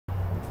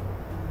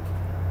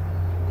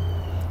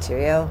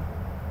Cheerio.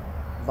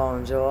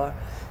 Bonjour.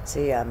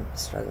 See, I'm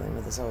struggling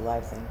with this whole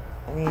life thing.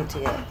 I need to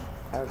get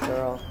our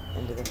girl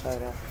into the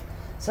photo.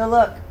 So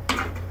look,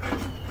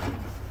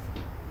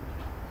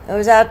 I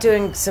was out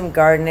doing some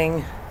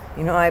gardening.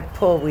 You know, I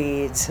pull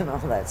weeds and all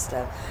that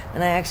stuff.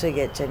 And I actually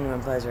get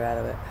genuine pleasure out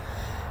of it.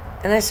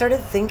 And I started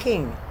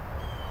thinking.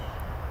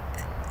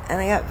 And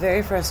I got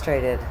very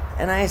frustrated.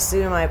 And I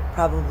assume I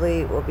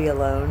probably will be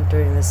alone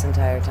during this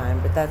entire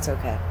time, but that's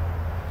okay.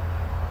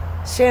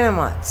 Shannon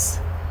Watts.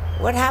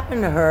 What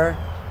happened to her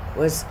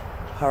was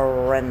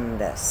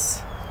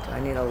horrendous. Do I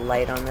need a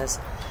light on this?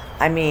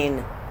 I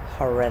mean,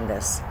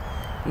 horrendous.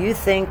 You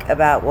think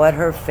about what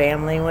her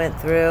family went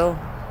through.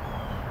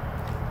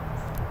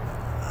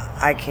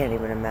 I can't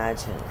even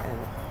imagine. And,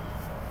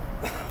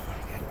 oh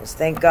my goodness.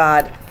 Thank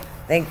God.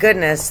 Thank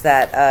goodness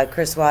that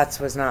Chris Watts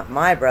was not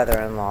my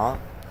brother-in-law.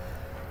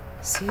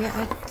 See,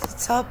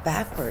 it's all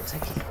backwards. I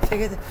can't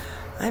figure that.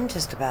 I'm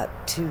just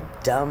about too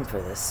dumb for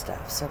this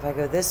stuff. So if I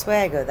go this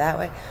way, I go that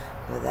way,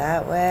 go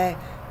that way.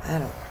 I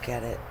don't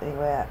get it.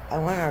 Anyway, I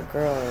want our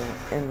girl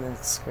in the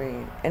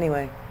screen.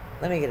 Anyway,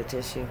 let me get a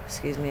tissue.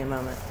 Excuse me a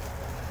moment.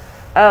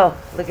 Oh,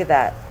 look at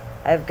that.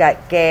 I've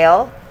got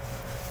Gail,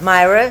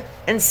 Myra,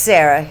 and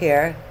Sarah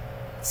here.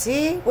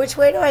 See? Which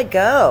way do I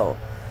go?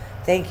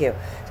 Thank you.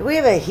 Do we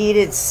have a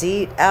heated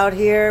seat out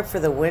here for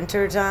the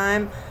winter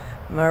time?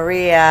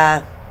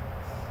 Maria.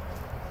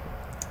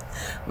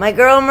 My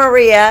girl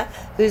Maria,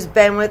 who's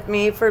been with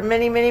me for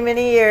many, many,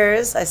 many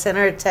years. I sent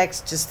her a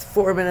text just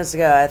 4 minutes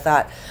ago.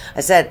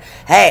 I said,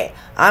 hey,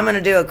 I'm going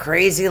to do a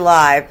crazy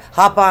live.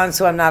 Hop on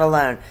so I'm not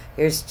alone.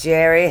 Here's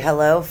Jerry.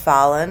 Hello,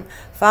 Fallon.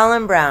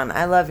 Fallon Brown.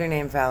 I love your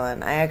name,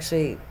 Fallon. I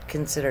actually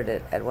considered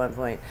it at one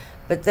point.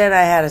 But then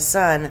I had a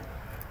son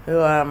who,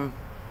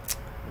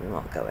 we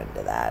won't go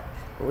into that.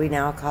 But we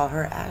now call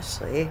her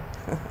Ashley.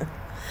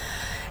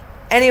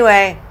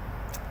 Anyway,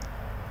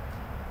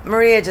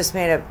 Maria just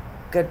made a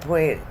good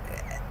point.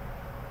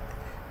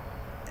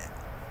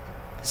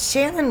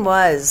 Shannon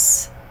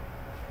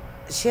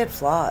she had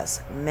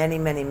flaws. Many,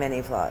 many,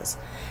 many flaws.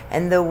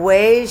 And the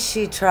way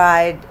she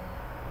tried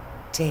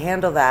to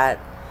handle that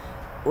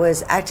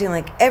was acting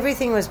like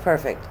everything was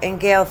perfect. And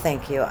Gail,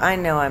 thank you. I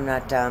know I'm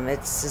not dumb.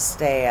 It's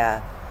just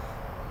it's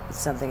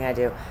something I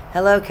do.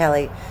 Hello,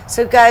 Kelly.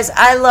 So, guys,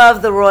 I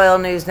love the Royal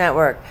News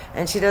Network,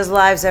 and she does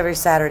lives every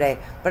Saturday.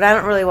 But I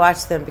don't really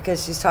watch them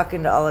because she's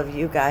talking to all of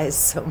you guys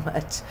so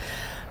much.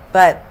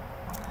 But,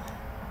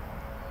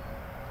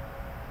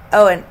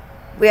 oh, and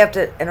we have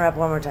to interrupt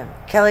one more time.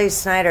 Kelly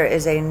Snyder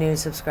is a new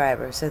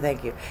subscriber, so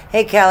thank you.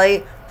 Hey,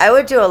 Kelly, I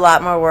would do a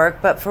lot more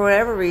work, but for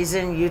whatever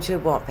reason,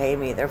 YouTube won't pay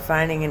me. They're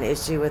finding an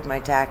issue with my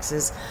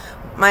taxes.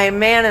 My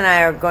man and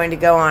I are going to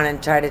go on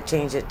and try to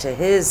change it to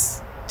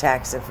his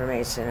tax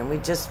information, and we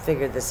just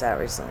figured this out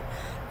recently.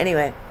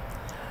 Anyway,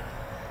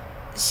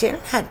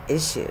 Shannon had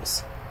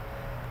issues.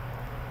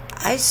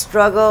 I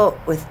struggle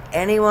with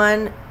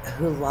anyone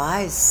who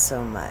lies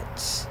so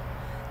much.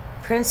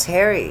 Prince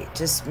Harry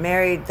just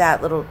married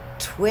that little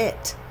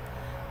twit.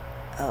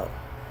 Oh,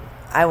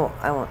 I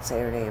won't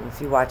say her name.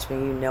 If you watch me,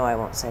 you know I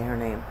won't say her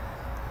name.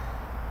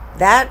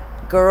 That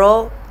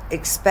girl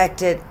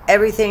expected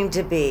everything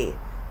to be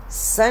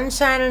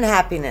sunshine and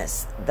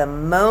happiness the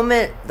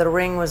moment the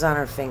ring was on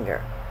her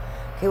finger.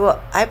 Okay,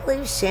 well, I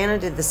believe Shannon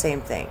did the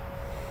same thing.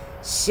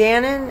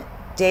 Shannon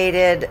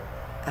dated,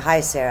 hi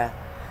Sarah.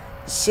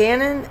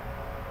 Shannon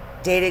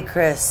dated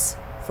Chris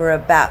for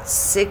about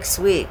 6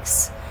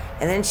 weeks,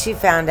 and then she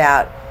found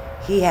out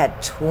he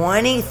had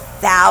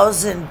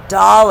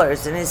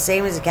 $20,000 in his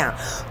savings account.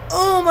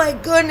 Oh my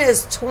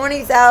goodness,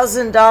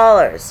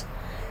 $20,000.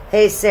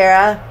 Hey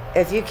Sarah,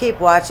 if you keep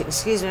watching,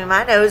 excuse me,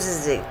 my nose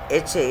is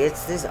itchy.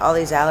 It's all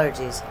these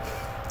allergies.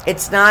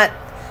 It's not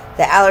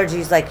the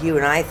allergies like you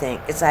and I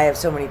think. It's I have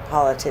so many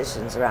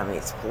politicians around me.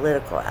 It's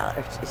political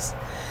allergies.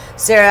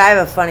 Sarah, I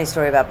have a funny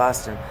story about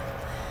Boston.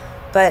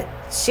 But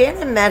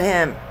Shannon met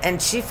him,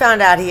 and she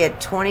found out he had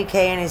 $20K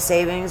in his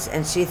savings,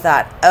 and she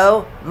thought,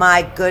 oh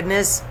my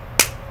goodness,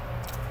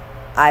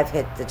 I've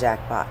hit the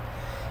jackpot.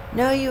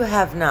 No, you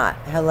have not.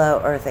 Hello,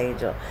 Earth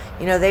Angel.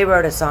 You know, they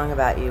wrote a song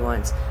about you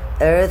once.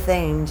 Earth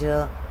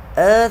Angel,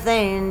 Earth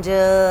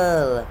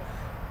Angel,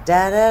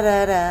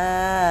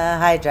 da-da-da-da.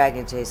 Hi,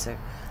 Dragon Chaser.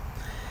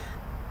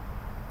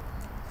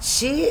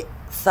 She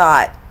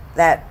thought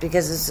that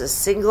because it's a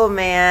single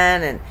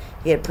man and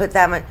he had put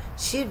that much,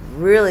 she'd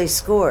really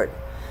scored.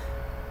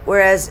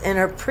 Whereas in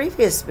her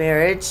previous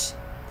marriage,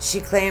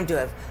 she claimed to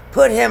have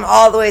put him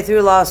all the way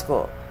through law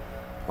school.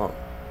 Well,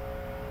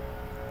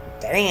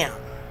 damn.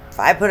 If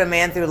I put a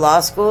man through law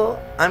school,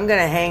 I'm going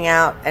to hang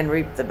out and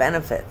reap the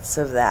benefits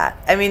of that.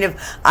 I mean,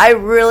 if I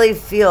really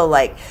feel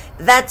like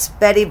that's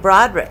Betty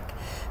Broderick.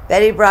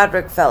 Betty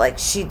Broderick felt like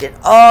she did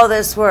all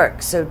this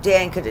work so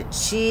Dan could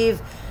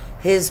achieve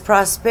his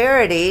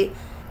prosperity,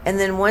 and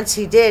then once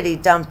he did, he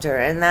dumped her,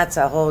 and that's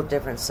a whole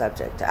different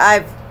subject.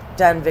 I've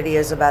done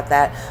videos about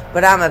that,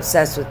 but I'm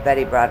obsessed with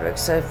Betty Broderick,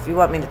 so if you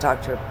want me to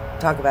talk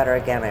about her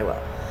again, I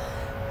will.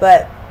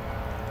 But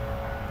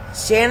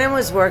Shannon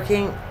was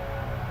working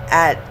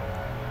at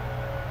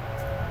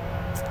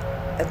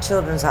a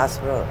children's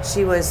hospital.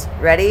 She was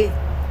ready,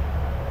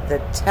 the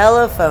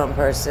telephone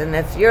person.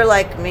 If you're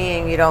like me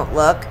and you don't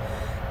look,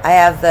 I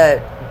have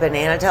the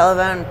banana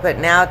telephone, but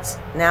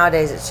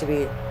nowadays it should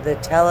be the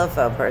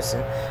telephone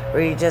person,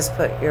 where you just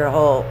put your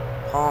whole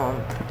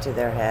palm to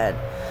their head.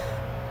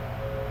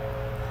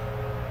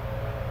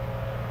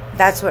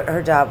 That's what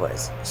her job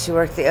was. She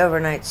worked the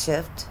overnight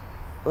shift.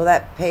 Well,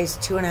 that pays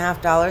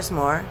 $2.50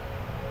 more.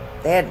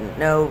 They had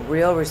no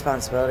real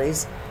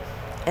responsibilities.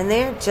 And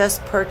they had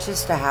just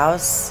purchased a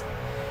house,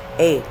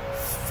 a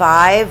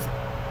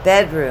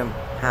 5-bedroom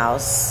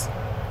house,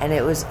 and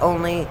it was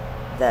only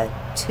the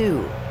 2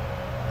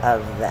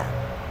 of them.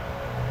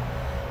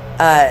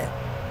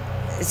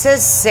 It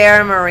says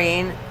Sarah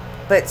Marine,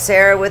 but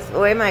Sarah, with the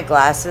way my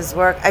glasses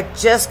work, I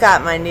just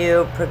got my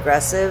new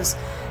progressives,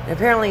 and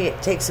apparently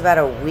it takes about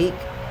a week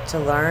to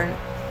learn.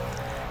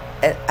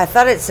 I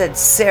thought it said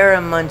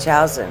Sarah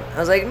Munchausen. I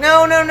was like,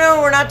 no,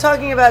 we're not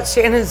talking about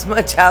Shannon's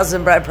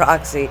Munchausen by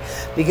proxy,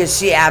 because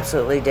she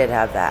absolutely did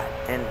have that.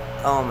 And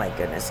oh my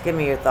goodness, give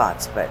me your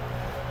thoughts. But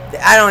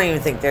I don't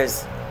even think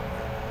there's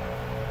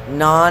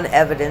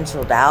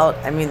non-evidential doubt.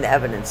 I mean, the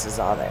evidence is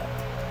all there.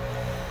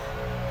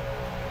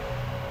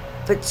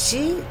 But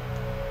she,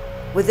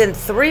 within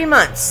 3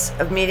 months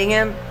of meeting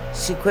him,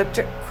 she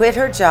quit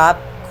her job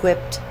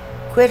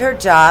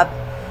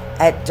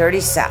at Dirty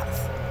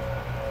South.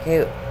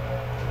 Okay.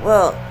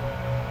 Well,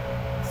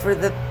 for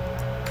the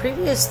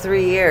previous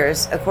 3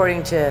 years,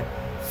 according to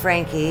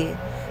Frankie,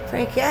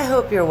 I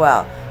hope you're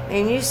well. I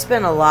mean, you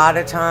spent a lot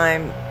of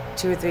time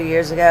 2 or 3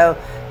 years ago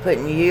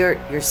putting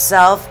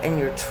yourself and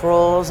your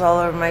trolls all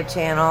over my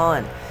channel,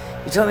 and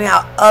you told me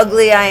how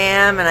ugly I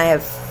am, and I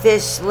have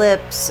fish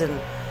lips, and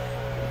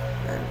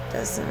it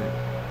doesn't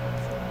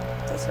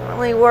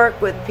really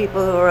work with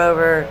people who are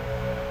over,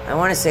 I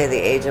want to say, the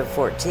age of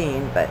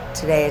 14, but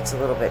today it's a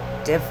little bit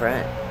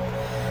different.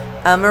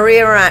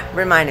 Maria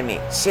reminded me,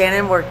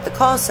 Shannon worked the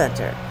call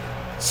center.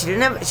 She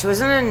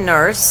wasn't a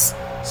nurse.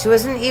 She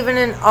wasn't even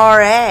an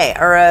RA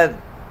or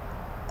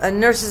a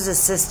nurse's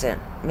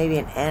assistant. Maybe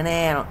an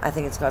NA. I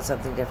think it's called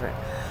something different.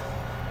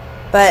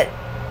 But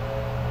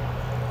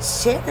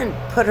Shannon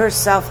put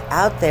herself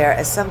out there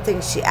as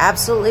something she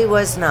absolutely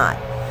was not.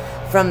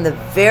 From the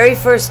very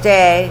first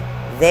day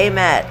they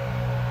met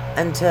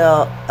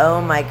until, oh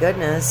my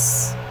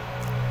goodness,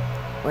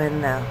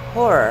 when the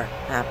horror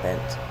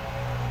happened.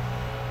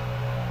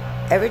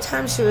 Every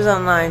time she was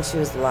online, she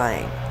was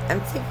lying.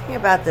 I'm thinking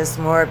about this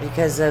more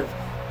because of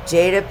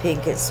Jada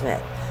Pinkett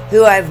Smith,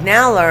 who I've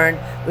now learned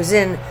was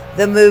in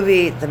the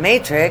movie The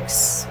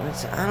Matrix,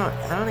 which I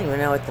don't even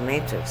know what The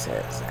Matrix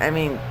is. I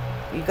mean,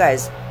 you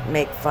guys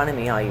make fun of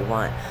me all you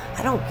want.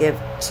 I don't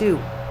give 2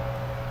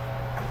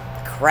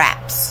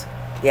 craps.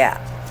 Yeah.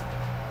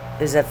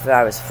 As if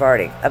I was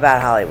farting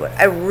about Hollywood.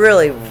 I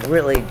really,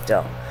 really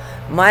don't.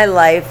 My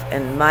life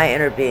and my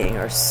inner being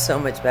are so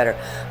much better.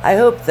 I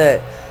hope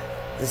the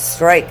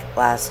strike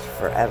lasts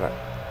forever.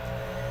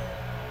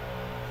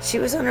 She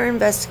was under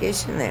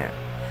investigation there.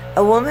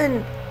 A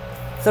woman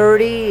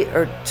 30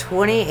 or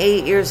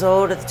 28 years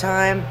old at the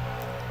time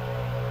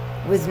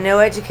with no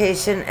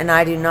education, and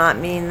I do not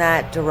mean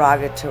that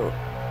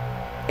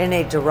in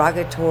a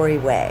derogatory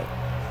way.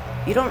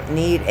 You don't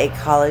need a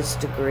college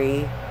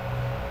degree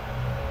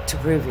to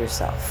prove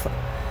yourself.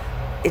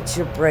 It's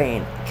your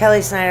brain.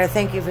 Kelly Snyder,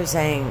 thank you for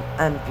saying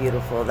I'm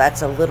beautiful.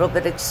 That's a little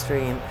bit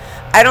extreme.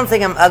 I don't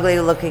think I'm ugly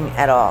looking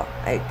at all.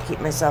 I keep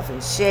myself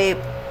in shape.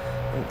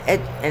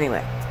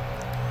 Anyway.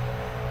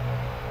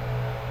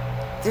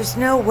 There's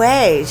no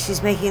way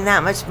she's making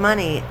that much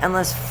money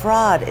unless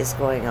fraud is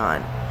going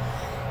on.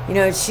 You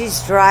know,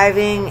 she's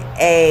driving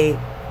a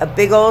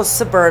big old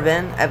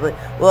Suburban, I believe.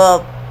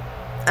 Well,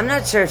 I'm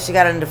not sure if she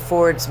got into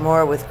Fords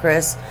more with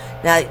Chris.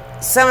 Now,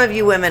 some of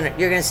you women,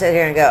 you're going to sit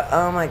here and go,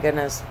 oh my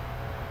goodness,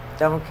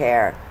 don't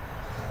care.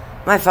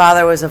 My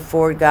father was a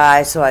Ford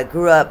guy, so I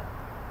grew up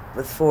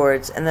with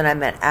Fords, and then I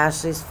met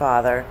Ashley's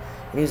father,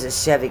 and he was a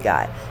Chevy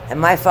guy. And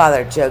my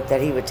father joked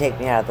that he would take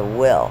me out of the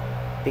will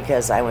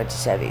because I went to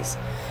Chevys.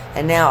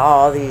 And now,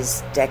 all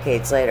these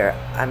decades later,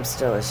 I'm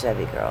still a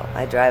Chevy girl.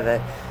 I drive a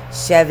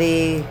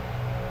Chevy,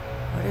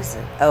 what is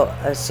it? Oh,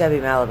 a Chevy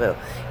Malibu.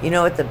 You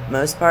know what the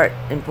most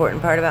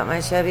important part about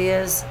my Chevy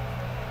is?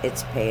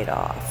 It's paid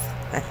off.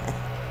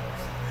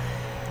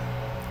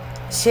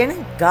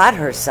 Shannon got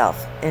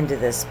herself into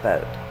this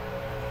boat.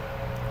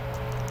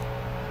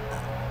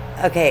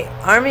 Okay,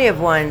 Army of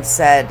One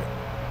said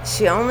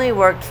she only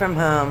worked from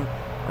home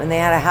when they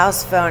had a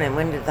house phone and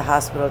went to the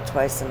hospital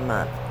twice a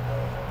month.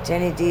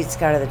 Jenny Dietz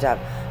got her the job.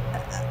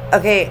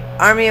 Okay,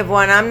 Army of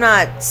One, I'm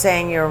not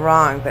saying you're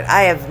wrong, but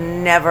I have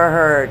never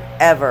heard,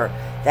 ever,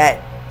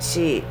 that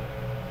she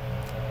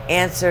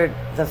answered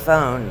the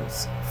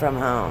phones from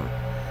home.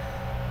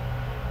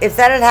 If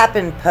that had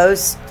happened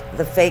post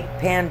the fake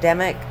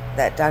pandemic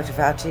that Dr.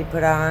 Fauci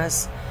put on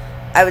us,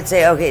 I would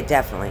say, okay,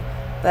 definitely.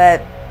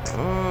 But,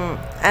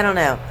 I don't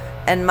know.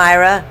 And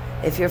Myra,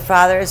 if your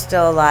father is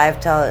still alive,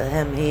 tell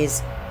him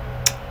he's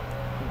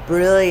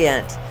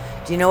brilliant.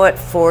 Do you know what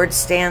Ford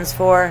stands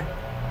for?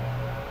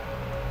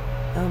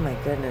 Oh my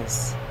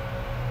goodness.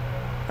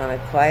 On a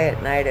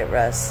quiet night at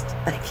Rust.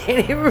 I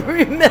can't even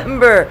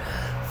remember.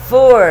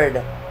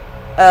 Ford.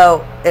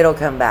 Oh, it'll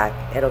come back.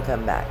 It'll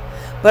come back.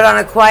 But on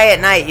a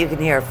quiet night, you can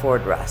hear a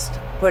Ford Rust.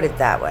 Put it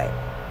that way.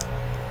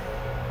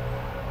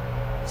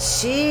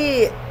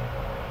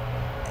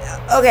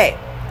 Okay,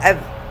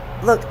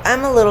 look,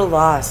 I'm a little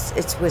lost.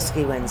 It's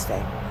Whiskey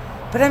Wednesday.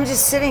 But I'm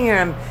just sitting here.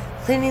 I'm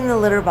cleaning the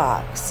litter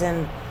box.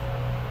 And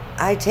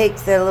I take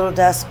the little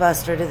dust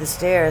buster to the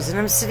stairs. And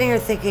I'm sitting here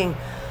thinking,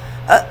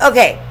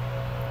 okay,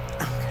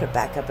 I'm going to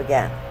back up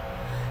again.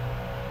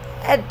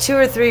 I had 2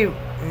 or 3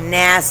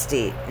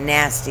 nasty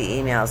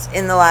emails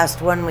in the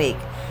last 1 week.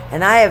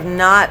 And I have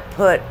not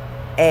put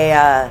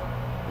a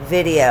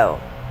video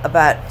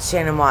about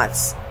Shannon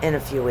Watts in a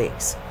few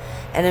weeks.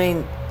 And I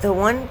mean, the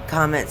one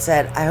comment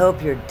said, I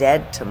hope you're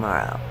dead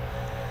tomorrow.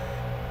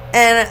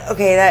 And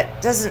okay,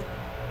 that doesn't,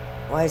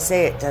 well, I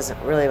say it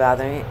doesn't really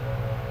bother me.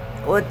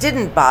 Well, it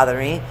didn't bother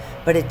me,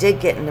 but it did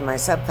get into my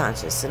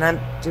subconscious. And I'm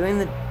doing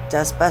the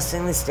dust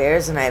busting the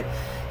stairs, and I have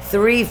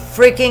 3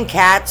 freaking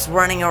cats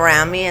running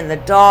around me and the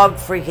dog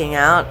freaking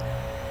out.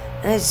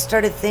 And I just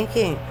started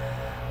thinking,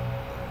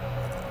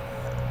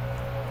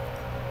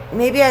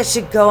 maybe I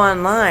should go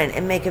online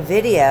and make a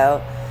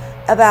video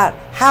about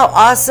how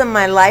awesome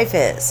my life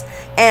is.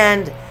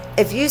 And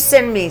if you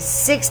send me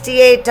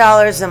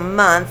 $68 a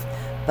month,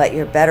 but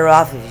you're better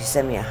off if you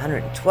send me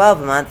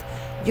 $112 a month,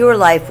 your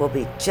life will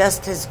be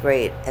just as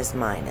great as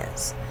mine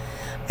is.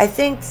 I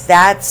think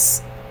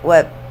that's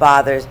what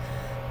bothers.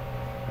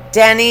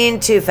 Danine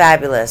Too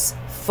Fabulous.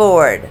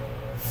 Ford.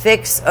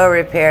 Fix or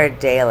repair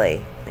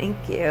daily.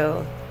 Thank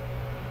you.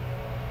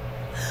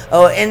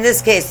 Oh, in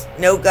this case,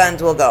 no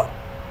guns will go.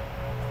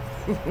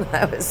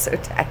 That was so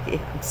tacky.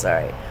 I'm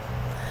sorry.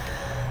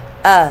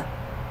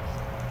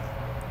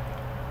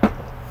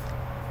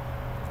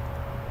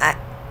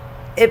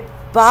 It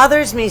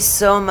bothers me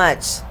so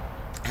much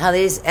how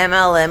these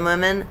MLM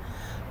women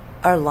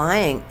are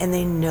lying, and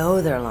they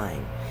know they're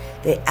lying.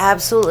 They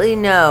absolutely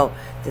know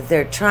that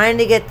they're trying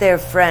to get their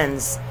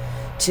friends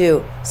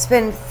to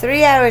spend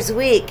 3 hours a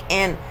week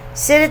and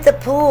sit at the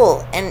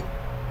pool and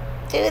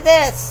do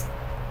this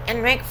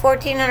and make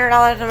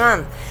 $1,400 a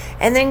month,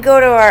 and then go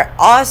to our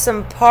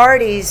awesome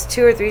parties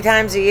 2 or 3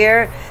 times a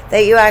year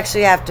that you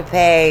actually have to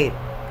pay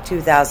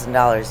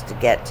 $2,000 to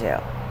get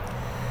to.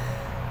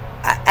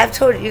 I've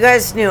told you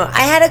guys knew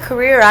I had a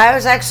career. I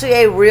was actually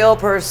a real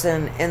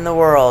person in the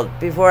world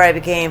before I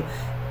became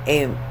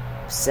a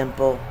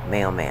simple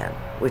mailman,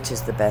 which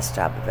is the best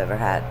job I've ever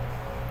had.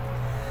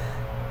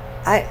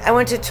 I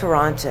went to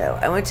Toronto.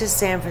 I went to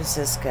San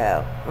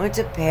Francisco. I went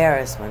to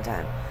Paris one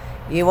time.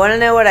 You want to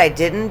know what I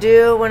didn't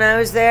do when I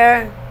was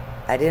there?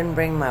 I didn't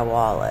bring my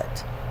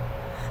wallet.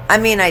 I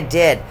mean, I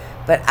did,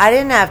 but I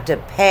didn't have to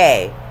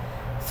pay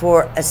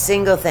for a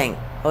single thing.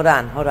 Hold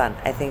on.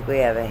 I think we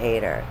have a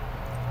hater.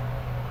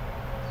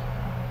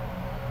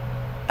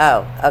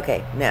 Oh,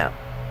 okay, no.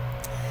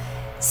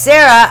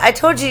 Sarah, I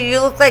told you you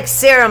look like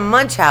Sarah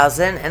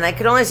Munchausen, and I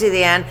could only see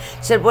the end.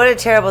 She said, what a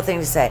terrible thing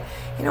to say.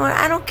 You know what?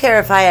 I don't care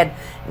if I had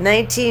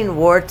 19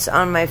 warts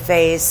on my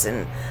face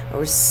and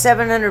over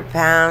 700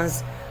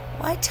 pounds.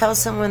 Why tell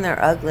someone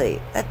they're ugly?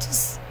 That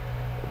just,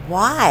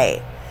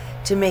 why?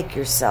 To make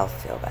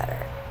yourself feel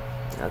better.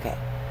 Okay.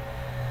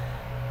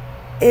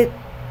 It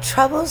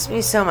troubles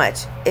me so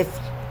much. If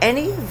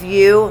any of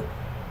you,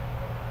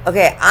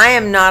 okay, I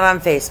am not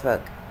on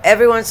Facebook.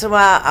 Every once in a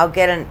while, I'll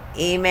get an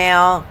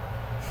email.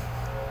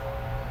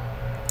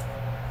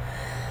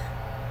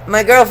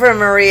 My girlfriend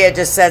Maria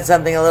just said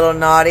something a little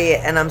naughty,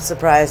 and I'm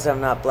surprised I'm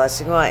not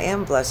blushing. Well, I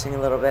am blushing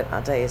a little bit.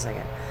 I'll tell you a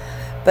second.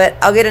 But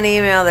I'll get an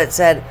email that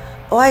said,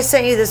 oh, I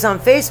sent you this on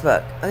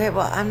Facebook. Okay,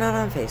 well, I'm not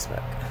on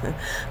Facebook.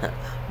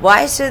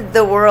 Why should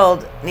the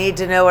world need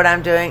to know what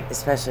I'm doing,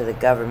 especially the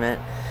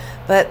government?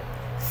 But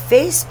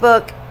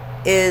Facebook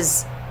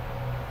is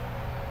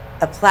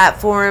a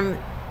platform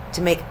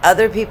to make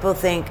other people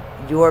think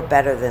you're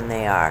better than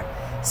they are.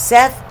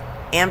 Seth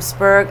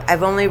Amsberg,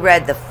 I've only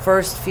read the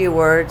first few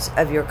words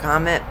of your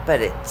comment, but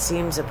it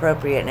seems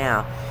appropriate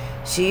now.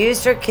 She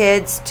used her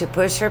kids to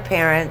push her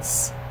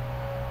parents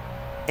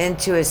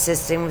into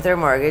assisting with her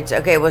mortgage.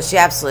 Okay, well, she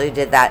absolutely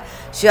did that.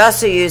 She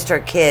also used her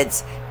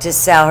kids to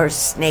sell her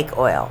snake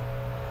oil.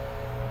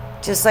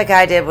 Just like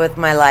I did with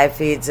my live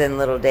feeds and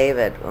little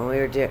David when we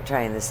were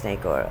trying the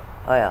snake oil.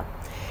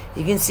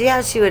 You can see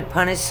how she would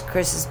punish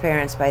Chris's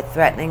parents by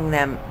threatening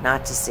them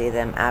not to see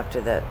them after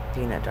the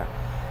peanut jar.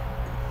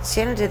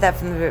 Shannon did that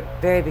from the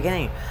very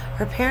beginning.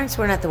 Her parents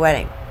weren't at the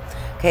wedding.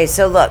 Okay,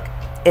 so look,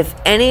 if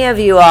any of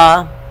you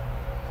all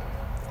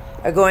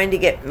are going to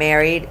get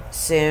married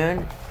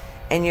soon,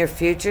 and your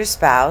future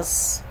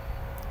spouse,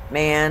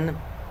 man,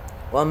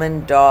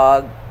 woman,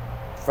 dog,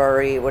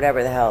 furry,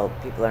 whatever the hell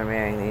people are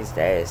marrying these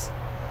days,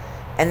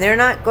 and they're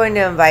not going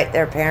to invite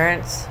their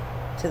parents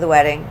to the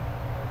wedding,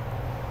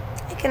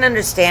 I can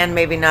understand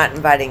maybe not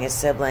inviting a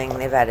sibling.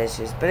 They've had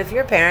issues. But if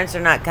your parents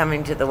are not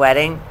coming to the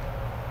wedding,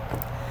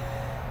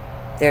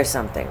 there's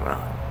something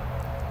wrong.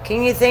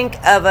 Can you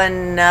think of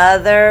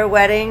another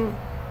wedding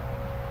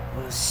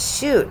Well,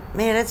 shoot.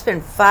 Man, it's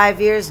been 5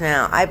 years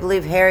now. I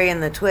believe Harry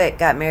and the Twit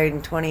got married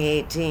in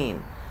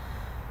 2018.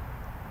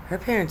 Her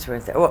parents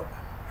weren't there. Well,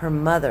 her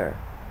mother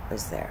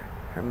was there.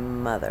 Her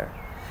mother.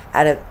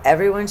 Out of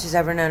everyone she's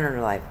ever known in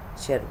her life,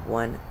 she had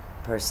one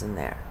person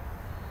there.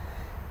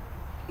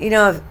 You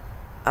know,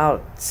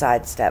 I'll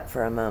sidestep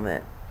for a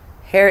moment.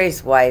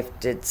 Harry's wife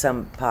did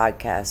some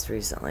podcast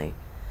recently.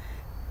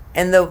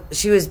 And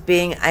she was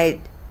being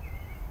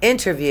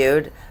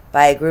interviewed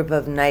by a group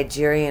of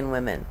Nigerian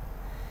women.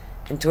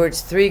 And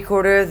towards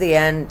 3/4 of the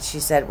end, she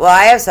said, well,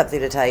 I have something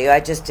to tell you. I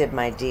just did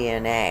my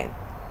DNA.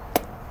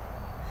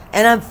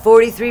 And I'm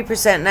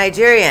 43%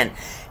 Nigerian.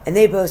 And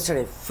they both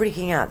started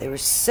freaking out. They were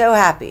so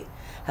happy.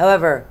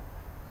 However,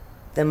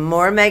 the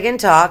more Megan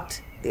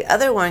talked, the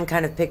other one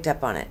kind of picked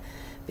up on it.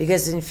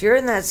 Because if you're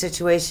in that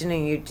situation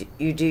and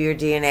you do your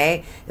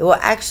DNA, it will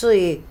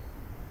actually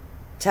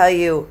tell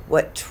you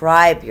what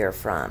tribe you're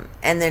from.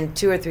 And then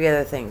 2 or 3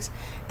 other things.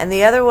 And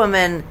the other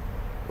woman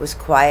was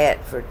quiet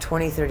for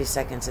 20, 30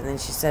 seconds. And then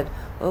she said,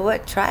 well,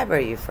 what tribe are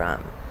you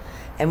from?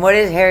 And what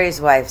did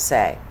Harry's wife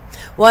say?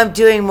 Well, I'm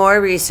doing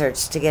more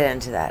research to get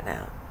into that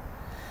now.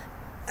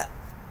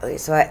 Okay,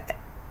 so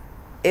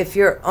if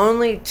you're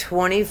only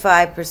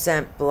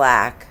 25%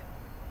 black,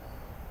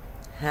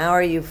 how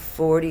are you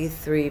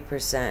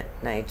 43%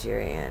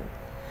 Nigerian?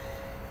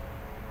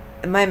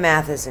 My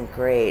math isn't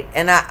great.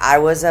 And I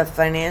was a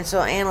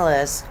financial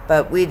analyst,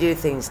 but we do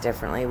things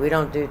differently. We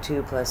don't do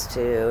 2 +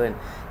 2, and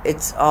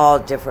it's all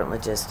different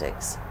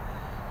logistics.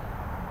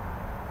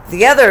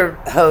 The other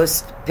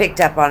host picked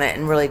up on it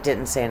and really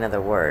didn't say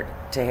another word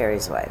to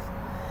Harry's wife.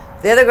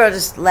 The other girl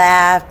just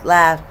laughed.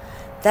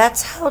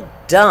 That's how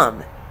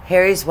dumb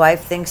Harry's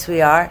wife thinks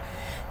we are.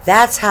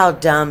 That's how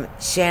dumb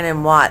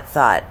Shannon Watts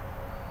thought.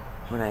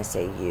 When I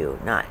say you,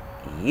 not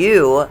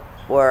you.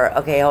 Or,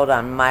 okay, hold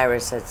on. Myra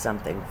said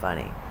something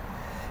funny.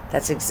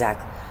 That's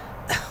exactly...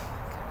 Oh,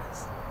 my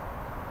goodness.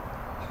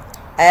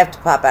 I have to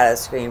pop out of the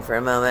screen for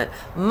a moment.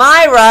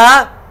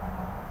 Myra!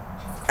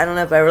 I don't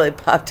know if I really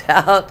popped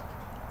out.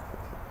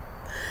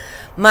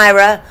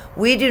 Myra,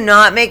 we do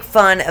not make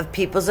fun of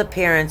people's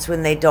appearance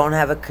when they don't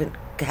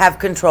have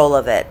control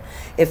of it.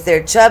 If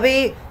they're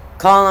chubby,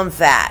 call them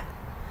fat.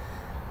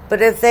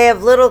 But if they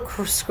have little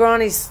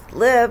scrawny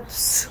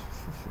lips...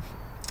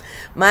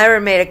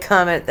 Myra made a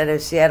comment that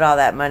if she had all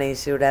that money,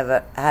 she would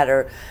have had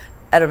her,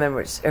 I don't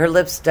remember, her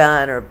lips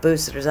done or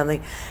boosted or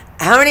something.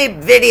 How many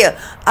videos?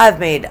 I've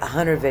made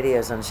 100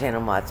 videos on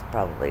Shannon Watts.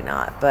 Probably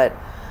not. But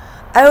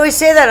I always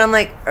say that. I'm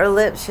like, her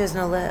lips, she has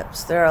no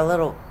lips. They're a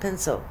little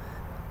pencil.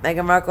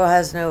 Meghan Markle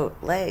has no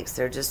legs.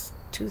 They're just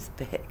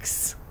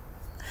toothpicks.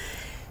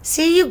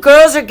 See, you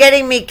girls are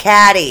getting me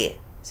catty.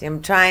 See,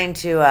 I'm trying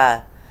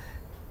to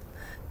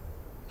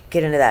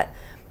get into that.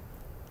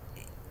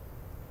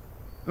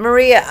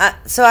 Maria,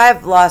 so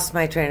I've lost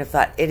my train of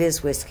thought. It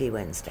is Whiskey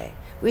Wednesday.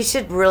 We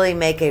should really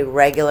make a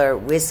regular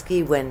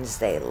Whiskey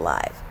Wednesday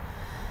live.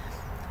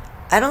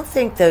 I don't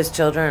think those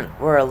children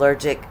were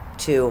allergic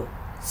to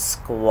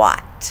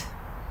squat.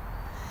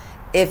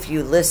 If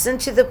you listen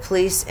to the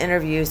police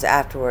interviews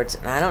afterwards,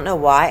 and I don't know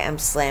why I'm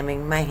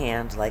slamming my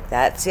hand like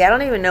that. See, I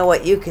don't even know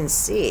what you can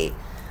see.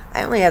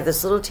 I only have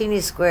this little teeny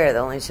square that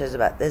only shows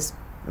about this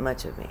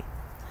much of me.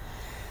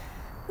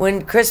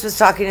 When Chris was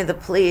talking to the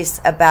police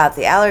about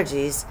the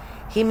allergies,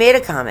 he made a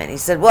comment. He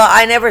said, well,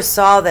 I never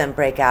saw them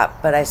break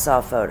out, but I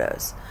saw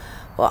photos.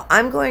 Well,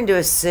 I'm going to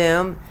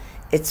assume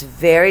it's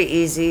very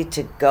easy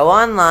to go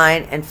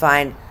online and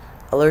find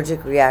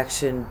allergic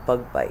reaction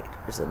bug bite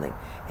or something.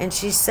 And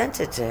she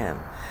sent it to him.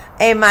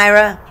 Hey,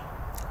 Myra,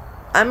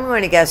 I'm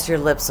going to guess your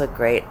lips look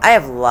great. I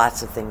have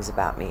lots of things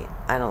about me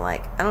I don't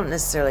like. I don't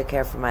necessarily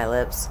care for my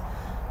lips.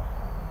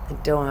 I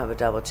don't have a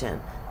double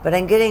chin. But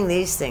I'm getting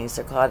these things.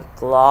 They're called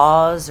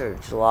gloss or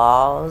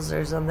jlaws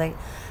or something.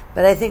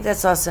 But I think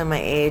that's also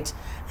my age.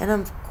 And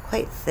I'm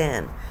quite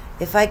thin.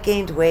 If I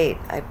gained weight,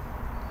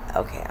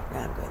 okay, now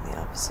I'm going the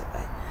opposite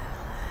way.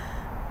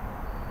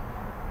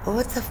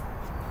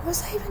 What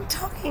was I even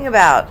talking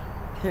about?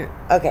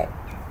 Okay.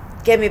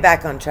 Get me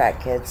back on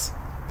track, kids.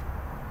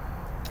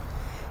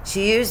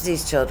 She used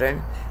these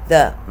children,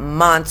 the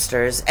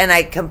monsters, and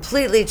I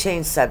completely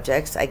changed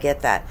subjects. I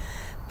get that.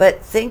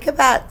 But think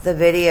about the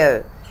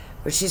video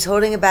where she's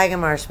holding a bag of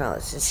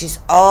marshmallows and she's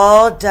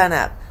all done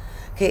up.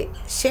 Okay,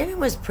 Shannon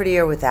was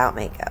prettier without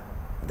makeup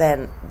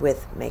than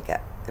with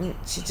makeup. I mean,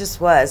 she just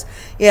was.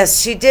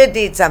 Yes, she did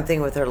need something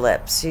with her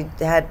lips. She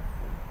had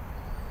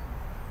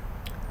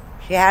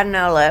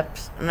no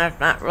lips, and that's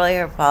not really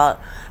her fault.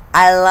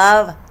 I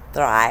love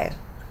Thrive.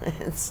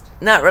 It's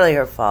not really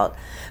her fault.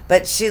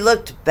 But she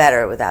looked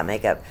better without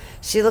makeup.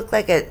 She looked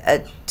like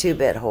a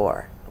two-bit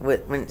whore,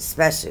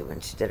 especially when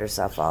she did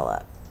herself all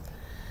up.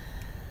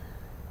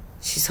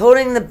 She's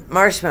holding the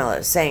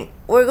marshmallows, saying,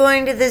 we're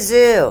going to the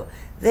zoo.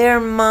 They're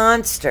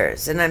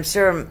monsters. And I'm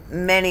sure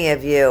many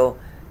of you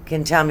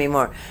can tell me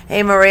more.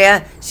 Hey,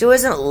 Maria, she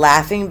wasn't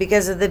laughing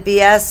because of the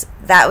BS.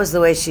 That was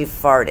the way she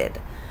farted.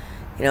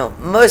 You know,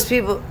 most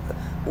people,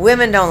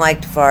 women don't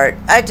like to fart.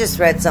 I just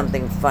read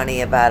something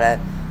funny about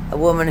a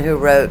woman who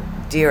wrote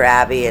Dear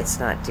Abby. It's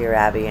not Dear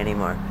Abby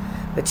anymore.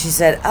 But she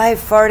said, I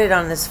farted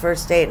on this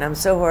first date and I'm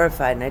so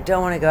horrified and I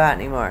don't want to go out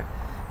anymore.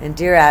 And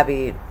Dear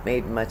Abby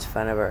made much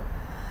fun of her.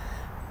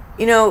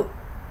 You know,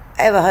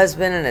 I have a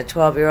husband and a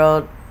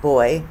 12-year-old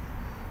boy,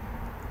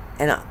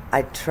 and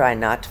I try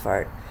not to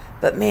fart.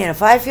 But man,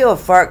 if I feel a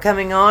fart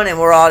coming on and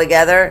we're all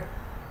together,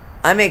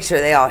 I make sure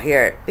they all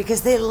hear it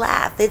because they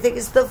laugh. They think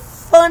it's the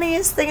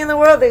funniest thing in the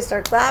world. They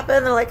start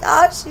clapping. They're like,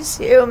 oh, she's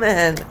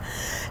human.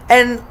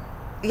 And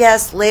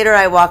yes, later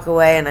I walk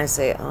away and I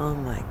say, oh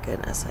my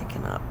goodness, I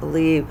cannot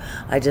believe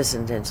I just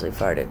intentionally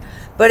farted.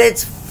 But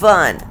it's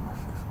fun.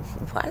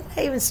 Why did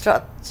I even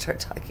start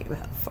talking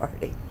about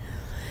farting?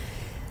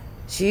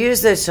 She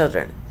used those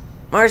children.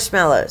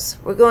 Marshmallows.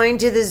 We're going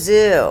to the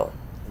zoo.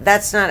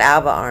 That's not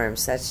Alba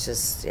arms. That's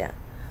just, yeah.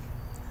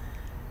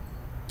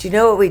 Do you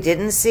know what we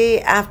didn't see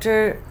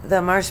after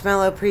the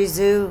marshmallow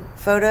pre-zoo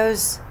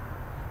photos?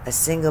 A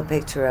single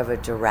picture of a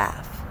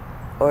giraffe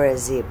or a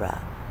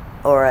zebra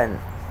or an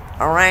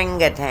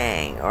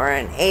orangutan or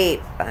an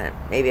ape.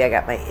 Maybe I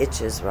got my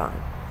itches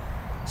wrong.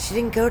 She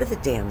didn't go to the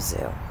damn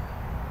zoo.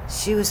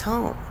 She was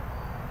home.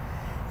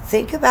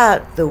 Think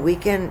about the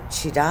weekend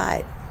she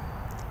died.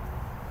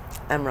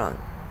 I'm wrong.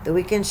 The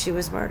weekend she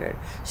was murdered.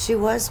 She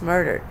was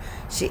murdered.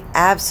 She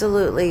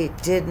absolutely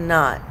did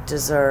not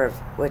deserve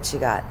what she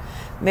got.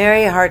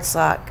 Mary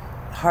Hartsock,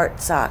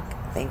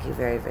 thank you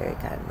very, very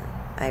kindly.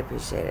 I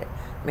appreciate it.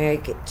 Mary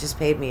just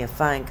paid me a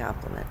fine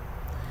compliment.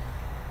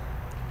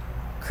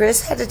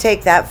 Chris had to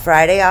take that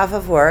Friday off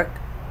of work,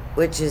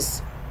 which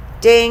is,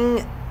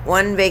 ding,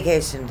 one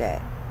vacation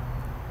day,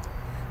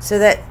 so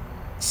that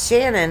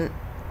Shannon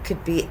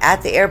could be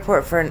at the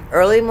airport for an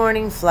early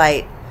morning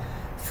flight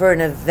for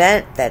an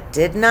event that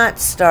did not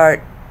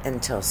start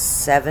until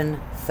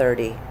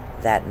 7:30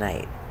 that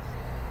night.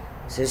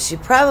 So she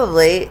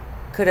probably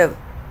could have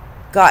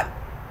got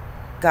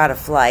a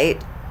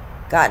flight,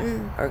 got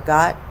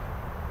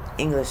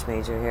English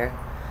major here.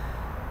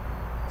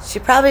 She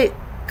probably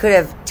could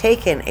have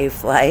taken a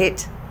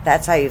flight.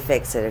 That's how you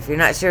fix it. If you're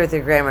not sure with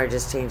your grammar,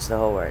 just change the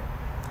whole word.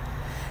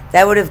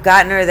 That would have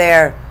gotten her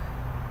there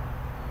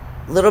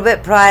a little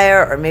bit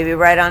prior, or maybe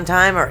right on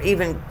time, or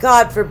even,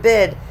 God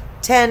forbid,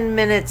 10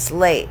 minutes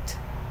late.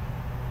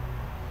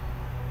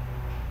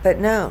 But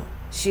no,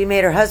 she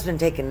made her husband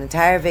take an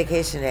entire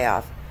vacation day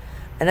off.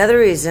 Another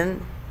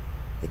reason,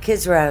 the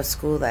kids were out of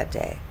school that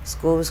day.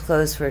 School was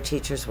closed for a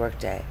teacher's work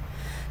day.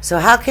 So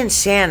how can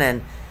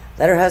Shannon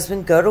let her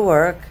husband go to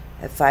work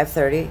at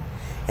 5:30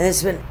 and then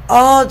spend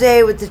all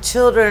day with the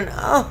children?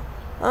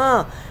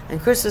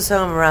 And Chris was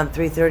home around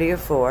 3:30 or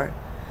 4.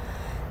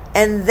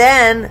 And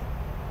then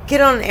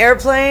get on an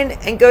airplane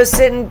and go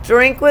sit and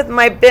drink with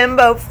my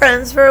bimbo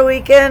friends for a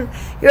weekend?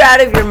 You're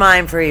out of your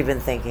mind for even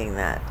thinking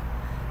that.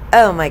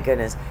 Oh my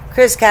goodness.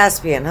 Chris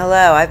Caspian,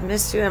 hello. I've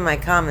missed you in my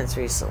comments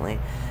recently.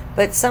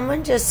 But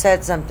someone just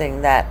said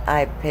something that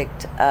I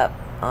picked up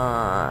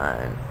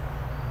on.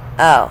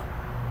 Oh.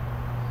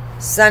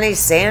 Sunny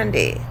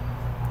Sandy.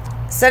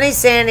 Sunny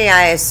Sandy,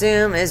 I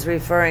assume, is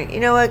referring... You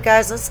know what,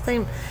 guys? Let's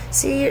claim...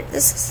 See,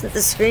 this isn't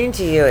the screen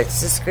to you.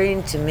 It's the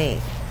screen to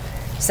me.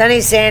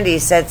 Sunny Sandy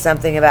said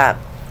something about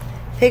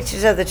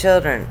pictures of the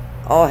children.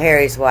 Oh,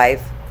 Harry's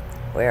wife.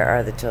 Where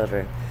are the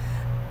children?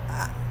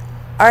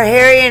 Are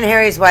Harry and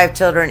Harry's wife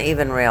children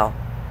even real?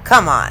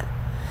 Come on.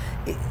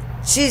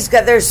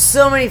 There's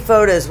so many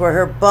photos where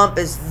her bump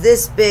is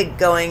this big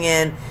going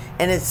in,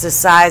 and it's the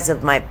size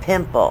of my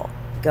pimple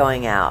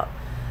going out.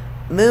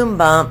 Moon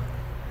bump.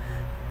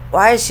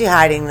 Why is she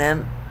hiding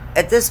them?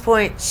 At this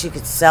point, she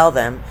could sell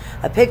them.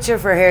 A picture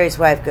for Harry's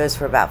wife goes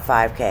for about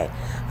 $5K.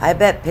 I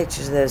bet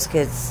pictures of those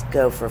kids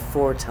go for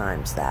 4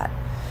 times that.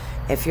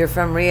 If you're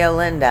from Rio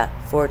Linda,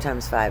 4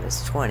 times 5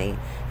 is 20.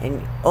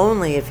 And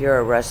only if you're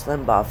a Rush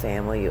Limbaugh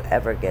fan will you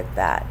ever get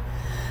that.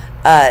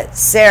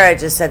 Sarah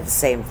just said the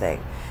same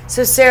thing.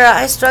 So, Sarah,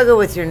 I struggle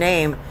with your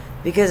name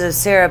because of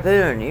Sarah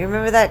Boone. You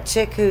remember that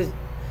chick who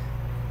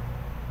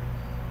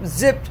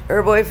zipped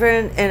her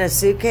boyfriend in a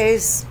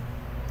suitcase?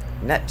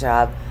 Nut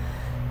job.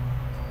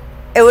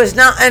 It was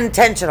not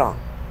intentional.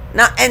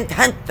 Not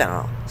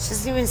intentional. She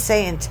doesn't even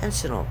say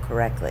intentional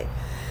correctly.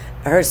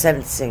 Her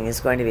sentencing is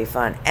going to be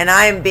fun. And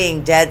I am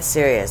being dead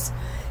serious.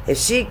 If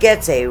she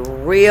gets a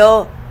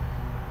real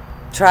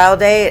trial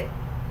date,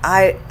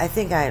 I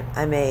think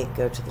I may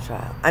go to the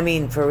trial. I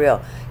mean, for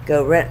real.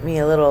 Go rent me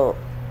a little...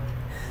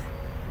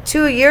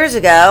 2 years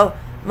ago,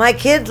 my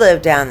kid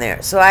lived down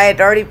there. So I had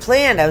already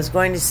planned I was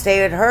going to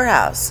stay at her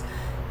house.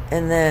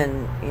 And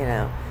then, you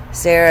know,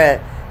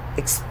 Sarah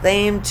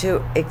explained to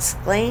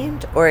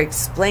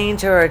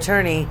her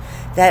attorney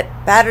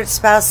that battered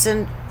spouse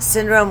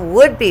syndrome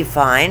would be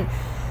fine.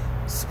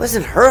 It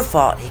wasn't her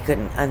fault he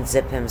couldn't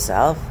unzip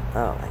himself.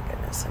 Oh my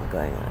goodness, I'm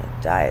going on a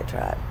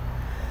diatribe.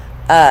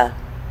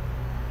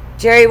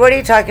 Jerry, what are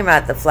you talking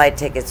about? The flight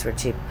tickets were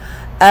cheap.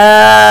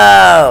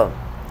 Oh,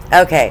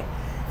 okay.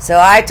 So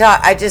I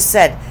just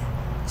said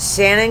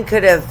Shannon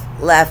could have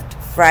left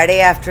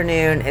Friday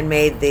afternoon and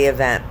made the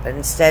event, but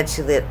instead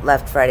she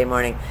left Friday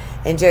morning.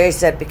 And Jerry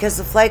said, because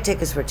the flight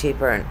tickets were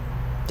cheaper, and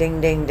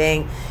ding, ding,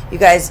 ding. You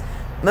guys,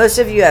 most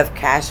of you have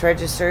cash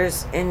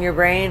registers in your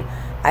brain.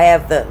 I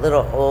have the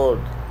little old,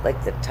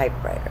 like the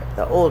typewriter,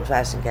 the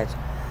old-fashioned cash.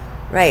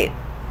 Right.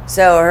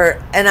 So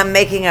and I'm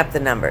making up the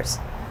numbers.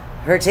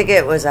 Her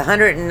ticket was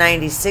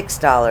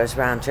 $196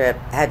 round trip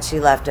had she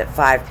left at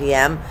 5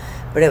 p.m.,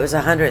 but it was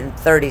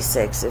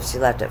 $136 if she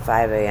left at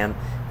 5 a.m.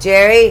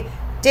 Jerry,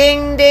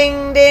 ding,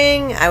 ding,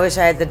 ding. I wish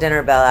I had the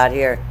dinner bell out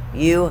here.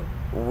 You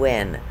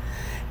win.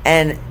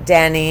 And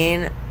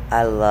Danine,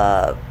 I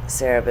love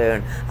Sarah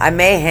Boone. I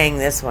may hang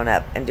this one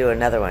up and do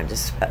another one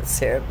just about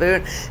Sarah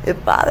Boone.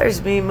 It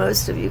bothers me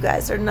most of you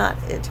guys are not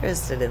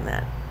interested in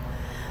that.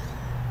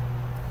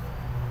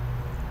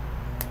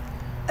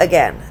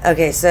 Again,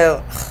 okay,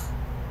 so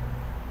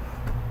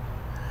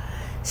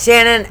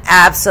Shannon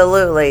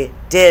absolutely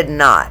did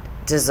not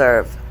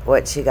deserve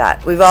what she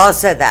got. We've all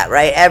said that,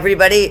 right?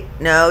 Everybody,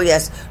 no,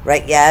 yes,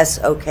 right, yes,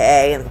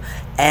 okay. And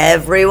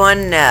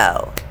everyone,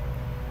 no.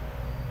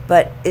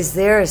 But is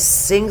there a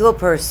single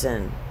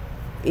person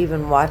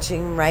even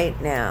watching right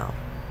now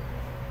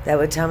that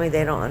would tell me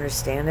they don't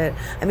understand it?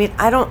 I mean,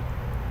 I don't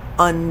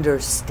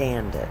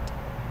understand it.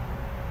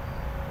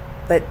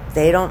 But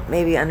they don't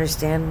maybe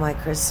understand why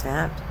Chris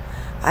snapped.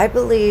 I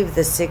believe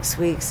the 6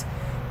 weeks,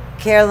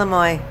 Cara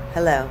Lemoy,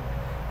 hello.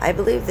 I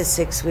believe the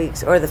 6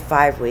 weeks or the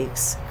 5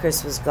 weeks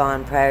Chris was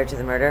gone prior to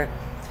the murder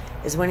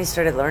is when he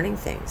started learning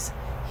things.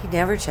 He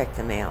never checked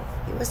the mail.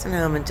 He wasn't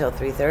home until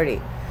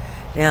 3:30.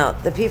 Now,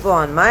 the people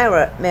on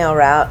my mail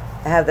route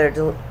have their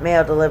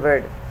mail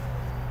delivered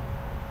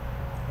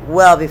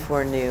well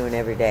before noon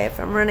every day. If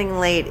I'm running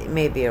late, it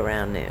may be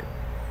around noon.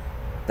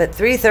 But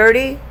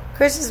 3:30,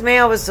 Chris's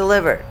mail was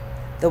delivered.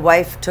 The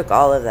wife took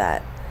all of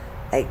that.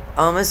 I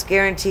almost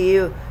guarantee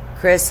you,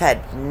 Chris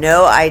had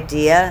no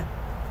idea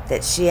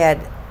that she had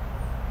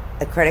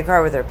a credit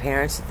card with her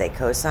parents that they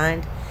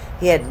co-signed.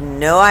 He had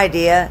no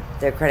idea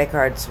their credit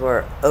cards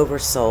were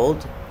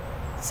oversold.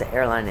 It's the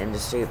airline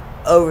industry,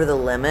 over the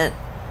limit.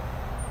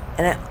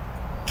 And I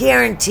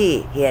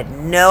guarantee he had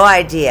no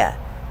idea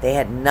they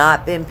had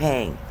not been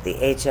paying the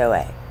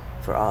HOA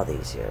for all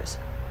these years.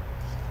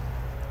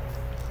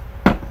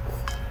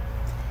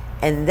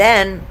 And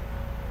then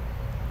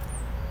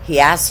he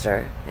asked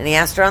her, and he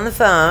asked her on the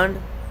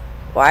phone,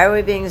 why are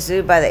we being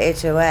sued by the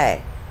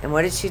HOA? And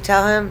what did she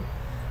tell him?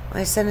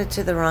 Well, I sent it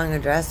to the wrong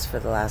address for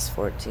the last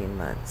 14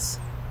 months.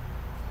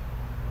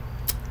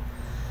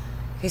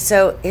 Okay,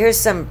 so here's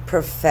some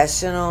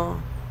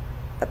professional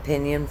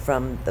opinion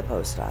from the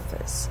post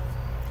office.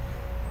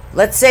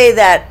 Let's say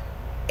that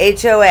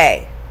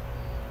HOA,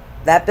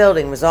 that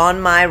building was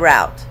on my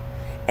route,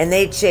 and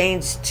they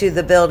changed to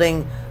the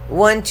building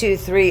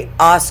 123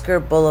 Oscar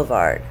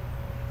Boulevard.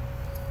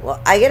 Well,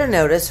 I get a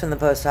notice from the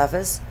post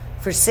office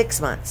for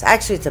 6 months.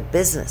 Actually, it's a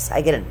business.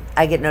 I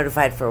get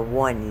notified for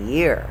 1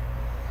 year.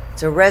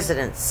 It's a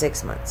residence,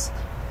 6 months.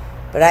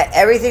 But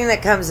everything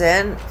that comes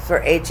in for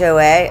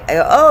HOA, I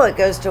go, oh, it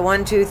goes to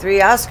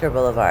 123 Oscar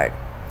Boulevard.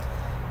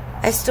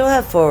 I still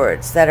have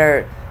forwards that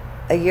are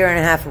a year and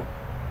a half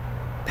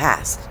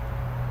past.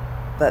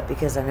 But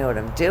because I know what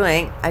I'm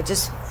doing, I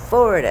just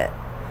forward it.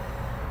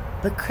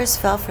 But Chris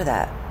fell for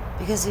that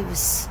because he was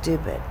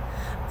stupid.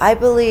 I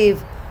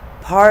believe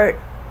part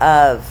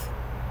of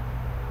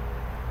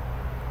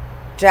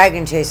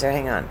Dragon Chaser,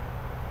 hang on.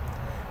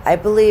 I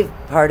believe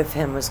part of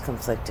him was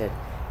conflicted.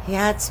 He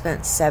had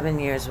spent 7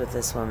 years with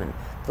this woman,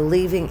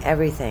 believing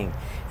everything.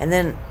 And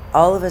then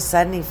all of a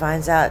sudden he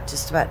finds out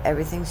just about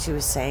everything she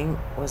was saying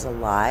was a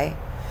lie.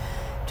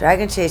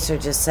 Dragon Chaser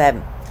just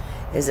said,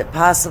 is it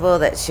possible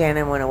that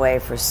Shannon went away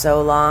for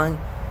so long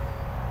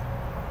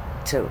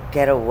to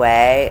get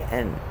away?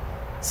 And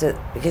so,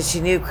 because she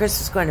knew Chris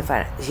was going to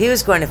find out. He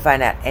was going to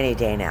find out any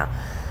day now.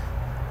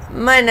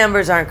 My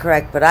numbers aren't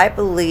correct, but I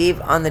believe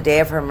on the day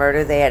of her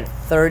murder, they had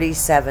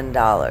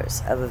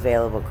 $37 of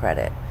available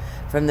credit.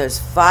 From those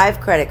 5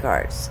 credit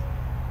cards,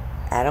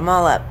 add them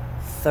all up,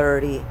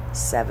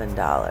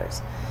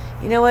 $37.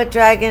 You know what,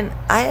 Dragon?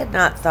 I had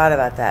not thought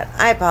about that.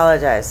 I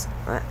apologize.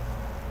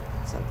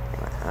 Something in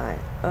my eye.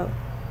 Oh.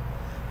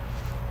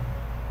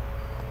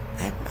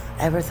 I have not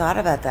ever thought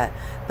about that.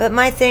 But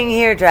my thing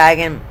here,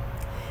 Dragon,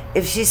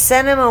 if she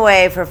sent him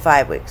away for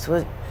 5 weeks,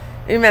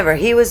 remember,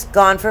 he was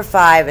gone for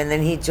 5 and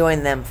then he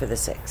joined them for the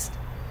 6th.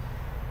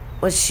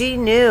 Well, she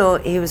knew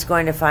he was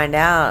going to find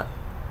out.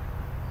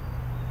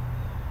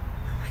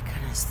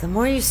 The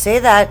more you say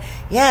that,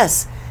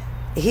 yes,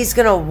 he's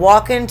going to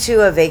walk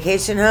into a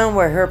vacation home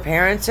where her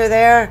parents are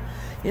there.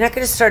 You're not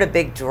going to start a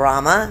big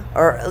drama,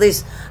 or at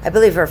least I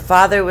believe her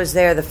father was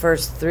there the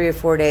first 3 or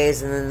 4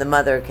 days, and then the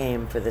mother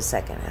came for the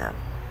second half.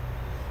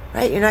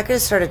 Right? You're not going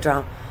to start a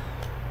drama.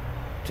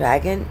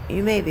 Dragon,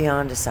 you may be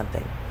onto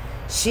something.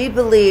 She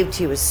believed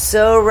he was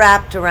so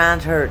wrapped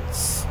around her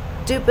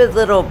stupid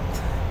little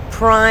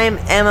prime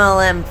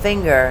MLM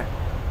finger,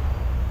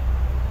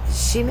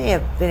 she may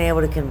have been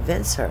able to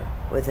convince her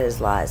with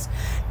his lies.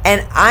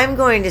 And I'm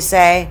going to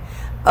say,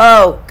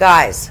 oh,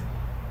 guys,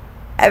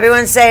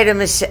 everyone say to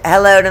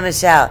hello to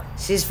Michelle.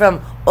 She's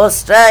from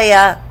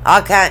Australia.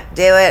 I can't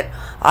do it.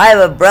 I have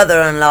a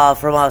brother-in-law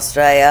from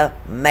Australia,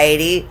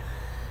 matey.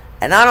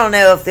 And I don't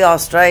know if the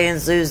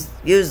Australians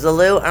use the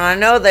loo, and I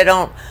know they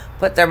don't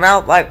put their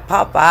mouth like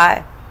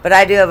Popeye, but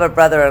I do have a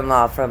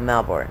brother-in-law from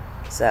Melbourne.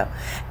 So,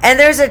 and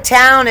there's a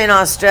town in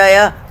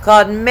Australia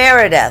called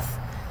Meredith,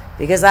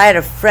 because I had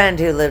a friend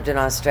who lived in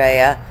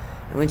Australia,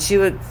 and when she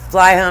would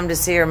fly home to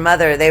see her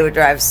mother, they would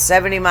drive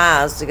 70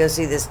 miles to go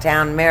see this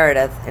town,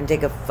 Meredith, and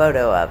take a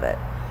photo of it.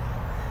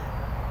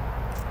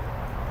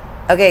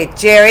 Okay,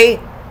 Jerry,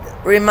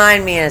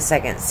 remind me in a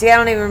second. See, I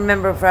don't even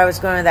remember if I was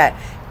going to that.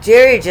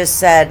 Jerry just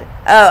said,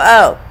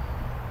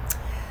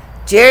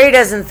 Jerry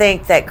doesn't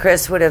think that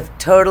Chris would have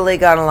totally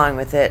gone along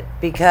with it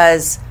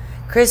because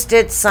Chris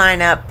did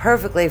sign up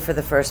perfectly for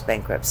the first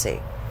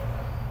bankruptcy.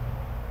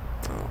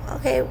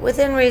 Okay,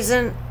 within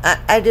reason,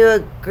 I do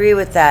agree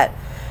with that.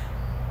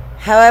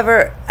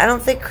 However, I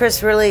don't think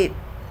Chris really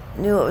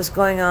knew what was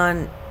going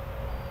on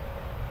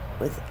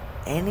with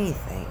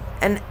anything.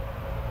 And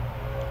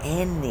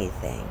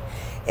anything.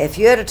 If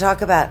you had to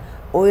talk about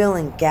oil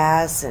and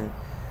gas and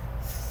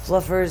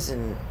fluffers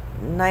and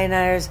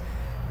night-nighters,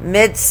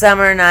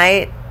 Midsummer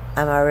Night,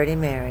 I'm already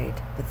married,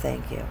 but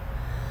thank you.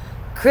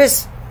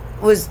 Chris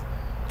was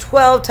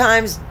 12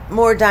 times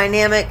more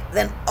dynamic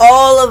than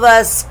all of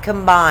us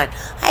combined.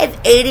 I have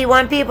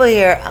 81 people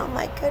here. Oh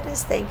my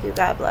goodness, thank you,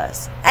 God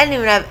bless. I didn't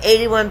even have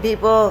 81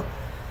 people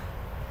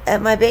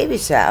at my baby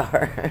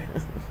shower.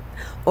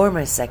 Or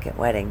my second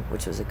wedding,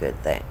 which was a good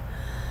thing.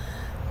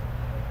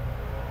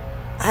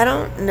 I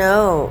don't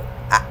know.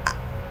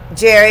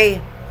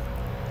 Jerry,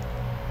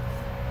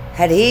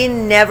 had he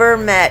never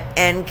met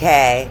NK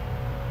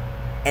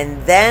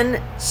and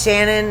then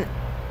Shannon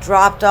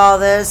dropped all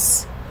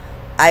this,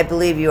 I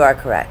believe you are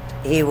correct.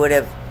 He would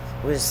have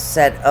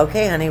said,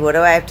 okay, honey, what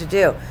do I have to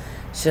do?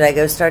 Should I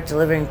go start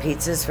delivering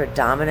pizzas for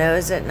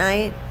Domino's at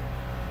night?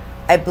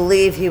 I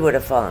believe he would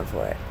have fallen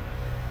for it.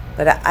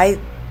 But I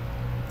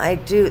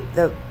do,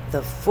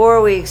 the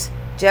 4 weeks,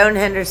 Joan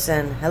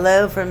Henderson,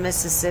 hello from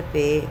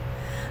Mississippi.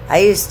 I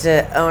used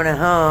to own a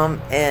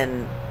home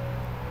in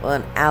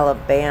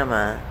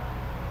Alabama.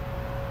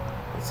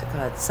 What's it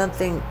called?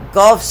 Something,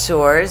 Gulf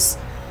Shores.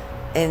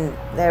 And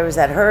there was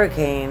that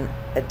hurricane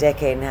a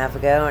decade and a half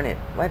ago, and it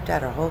wiped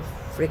out our whole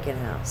freaking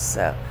house.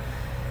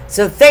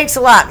 So thanks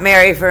a lot,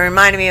 Mary, for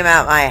reminding me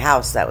about my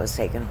house that was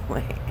taken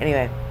away.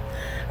 Anyway,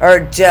 or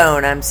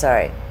Joan, I'm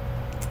sorry.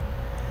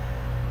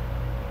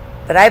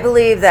 But I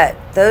believe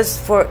that those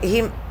four,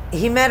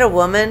 he met a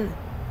woman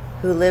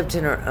who lived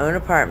in her own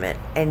apartment.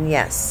 And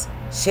yes,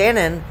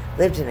 Shannon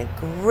lived in a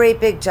great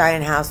big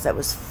giant house that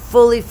was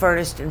fully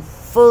furnished and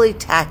fully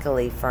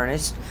tackily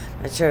furnished.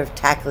 I'm not sure if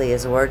tackily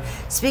is a word.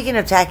 Speaking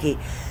of tacky,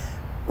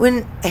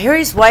 when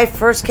Harry's wife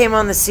first came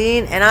on the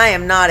scene, and I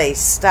am not a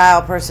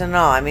style person at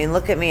all. I mean,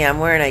 look at me. I'm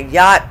wearing a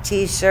yacht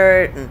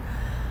t-shirt, and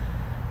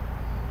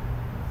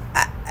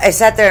I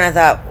sat there and I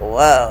thought,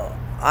 whoa,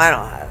 I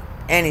don't have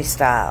any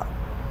style.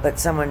 But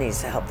someone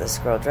needs to help this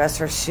girl dress.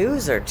 Her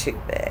shoes are too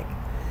big.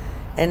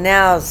 And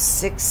now,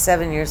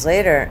 6-7 years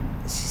later,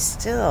 she's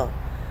still...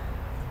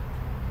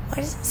 Why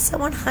doesn't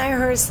someone hire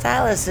her as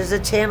stylist? There's a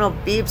channel,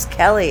 Beebs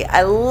Kelly.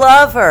 I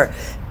love her.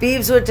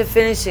 Beebs went to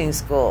finishing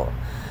school.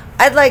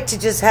 I'd like to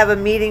just have a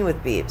meeting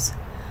with Beebs.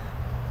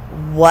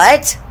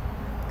 What?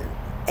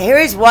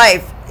 Harry's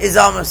wife is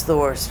almost the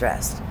worst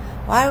dressed.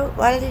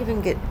 Why did he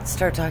even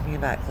start talking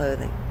about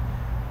clothing?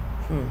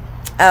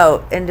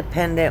 Oh,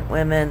 independent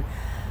women.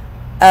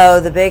 Oh,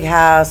 the big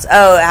house.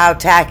 Oh, how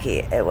tacky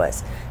it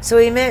was. So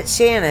he met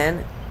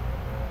Shannon.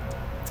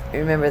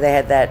 Remember they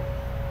had that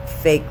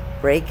fake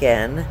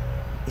break-in.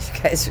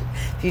 If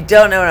you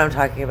don't know what I'm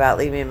talking about,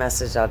 leave me a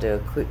message. I'll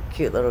do a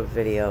cute little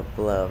video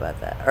below about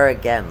that. Or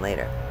again,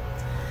 later.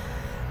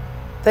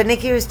 But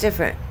Nikki was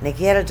different.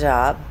 Nikki had a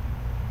job.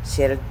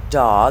 She had a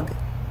dog.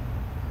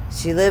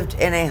 She lived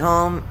in a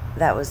home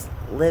that was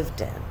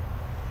lived in.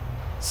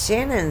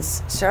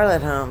 Shannon's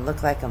Charlotte home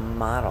looked like a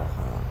model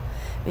home.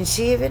 I mean,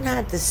 she even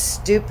had this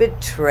stupid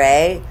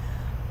tray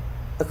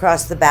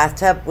across the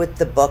bathtub with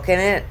the book in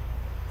it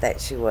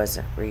that she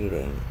wasn't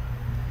reading.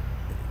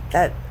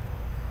 That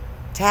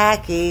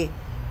tacky.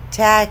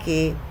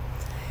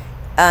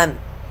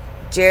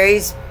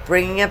 Jerry's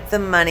bringing up the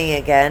money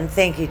again.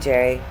 Thank you,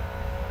 Jerry.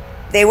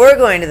 They were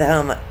going to the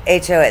home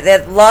HOA.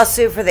 The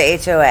lawsuit for the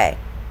HOA.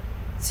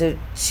 So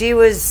she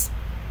was...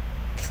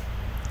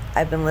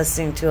 I've been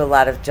listening to a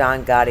lot of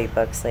John Gotti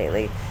books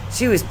lately.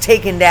 She was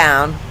taken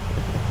down.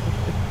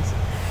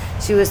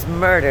 She was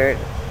murdered,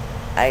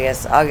 I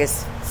guess,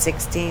 August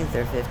 16th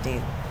or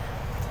 15th.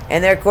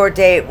 And their court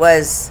date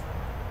was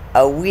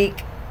a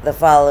week the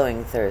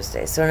following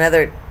Thursday. So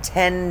another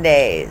 10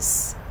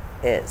 days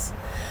is.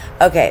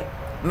 Okay,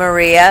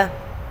 Maria,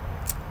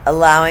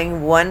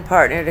 allowing one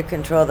partner to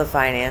control the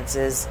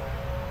finances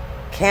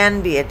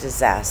can be a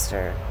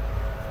disaster,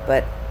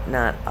 but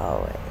not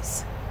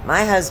always.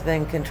 My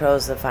husband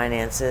controls the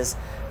finances.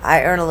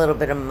 I earn a little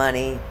bit of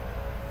money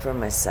for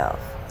myself.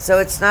 So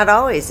it's not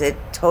always. It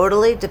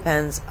totally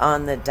depends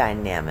on the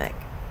dynamic.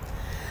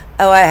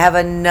 Oh, I have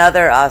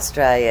another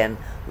Australian.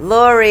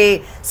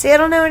 Lori. See, I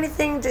don't know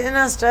anything in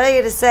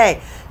Australia to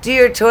say. Do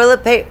your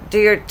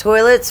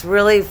toilets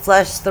really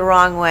flush the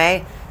wrong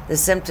way? The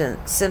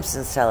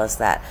Simpsons tell us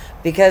that.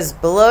 Because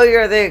below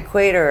the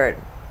equator,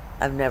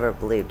 I've never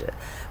believed it.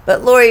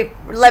 But Lori,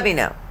 let me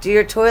know. Do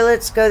your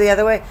toilets go the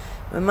other way?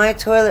 When my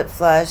toilet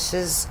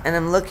flushes and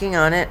I'm looking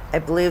on it, I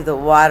believe the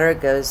water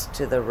goes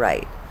to the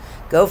right.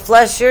 Go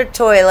flush your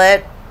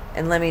toilet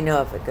and let me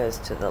know if it goes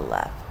to the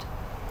left.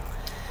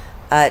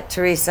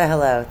 Teresa,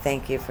 hello.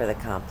 Thank you for the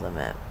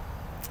compliment.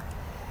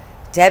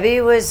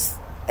 Debbie was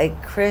a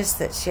Chris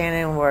that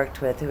Shannon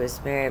worked with who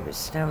was married, but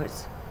she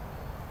was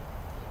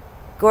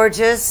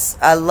gorgeous.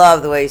 I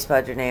love the way you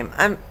spelled your name.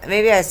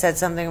 Maybe I said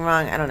something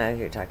wrong. I don't know who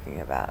you're talking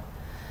about.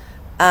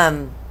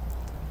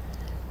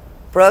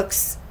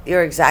 Brooks,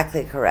 you're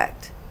exactly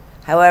correct.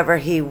 However,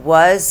 he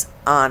was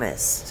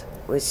honest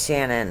with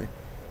Shannon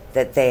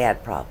that they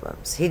had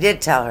problems. He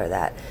did tell her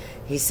that.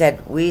 He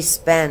said, we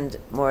spend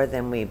more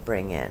than we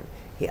bring in.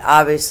 He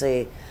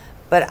obviously,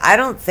 but I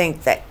don't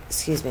think that,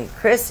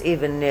 Chris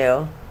even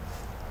knew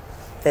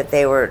that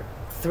they were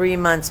 3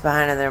 months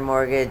behind on their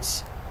mortgage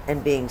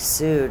and being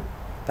sued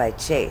by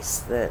Chase,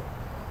 the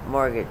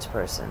mortgage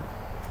person.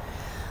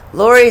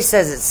 Lori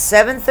says it's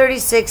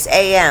 7:36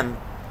 a.m.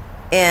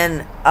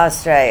 in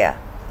Australia.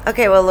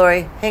 Okay, well,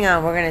 Lori, hang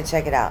on. We're going to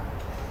check it out.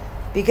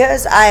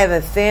 Because I have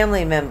a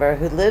family member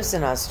who lives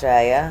in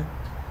Australia,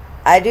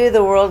 I do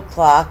the world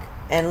clock,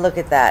 and look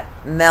at that.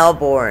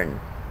 Melbourne.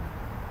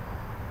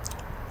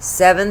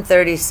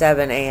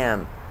 7:37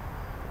 a.m.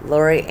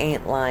 Lori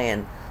ain't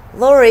lying.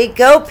 Lori,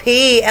 go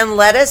pee and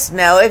let us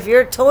know if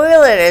your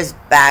toilet is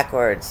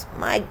backwards.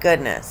 My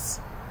goodness.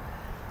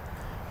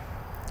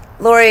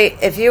 Lori,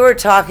 if you were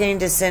talking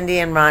to Cindy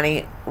and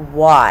Ronnie,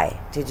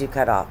 why did you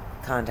cut off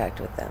contact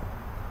with them?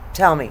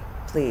 Tell me,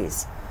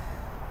 please.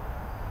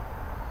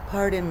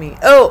 Pardon me.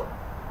 Oh,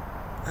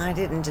 I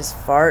didn't just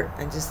fart.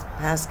 I just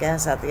passed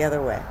gas out the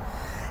other way.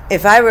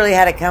 If I really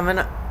had it coming,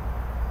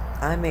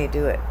 I may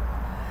do it.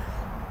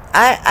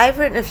 I've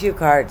written a few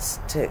cards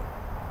to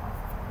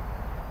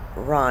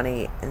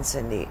Ronnie and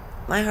Cindy.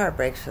 My heart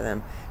breaks for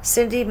them.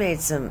 Cindy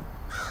made some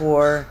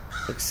poor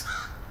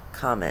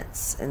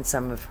comments in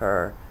some of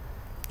her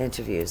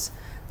interviews.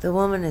 The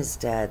woman is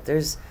dead.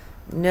 There's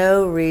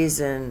no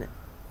reason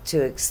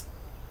to,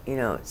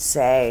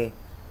 say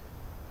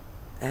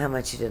how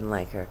much you didn't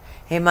like her.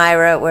 Hey,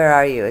 Myra, where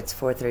are you? It's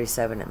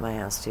 4:37 at my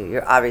house, too.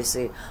 You're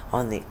obviously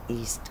on the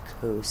East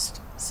Coast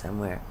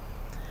somewhere.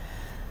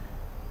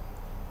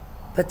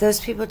 But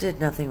those people did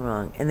nothing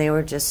wrong, and they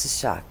were just as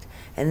shocked.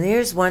 And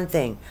here's one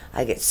thing.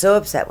 I get so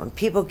upset when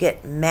people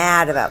get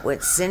mad about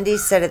what Cindy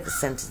said at the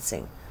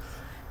sentencing.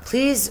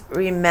 Please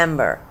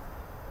remember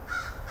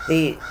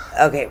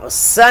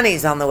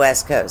Sonny's on the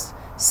West Coast.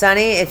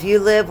 Sonny, if you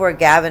live where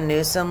Gavin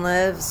Newsom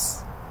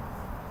lives,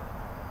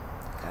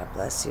 God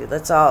bless you.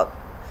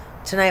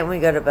 Tonight when we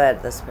go to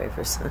bed, let's pray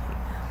for Sonny.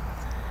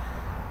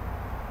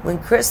 When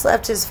Chris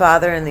left his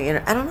father in the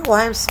I don't know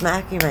why I'm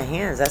smacking my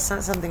hands. That's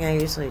not something I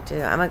usually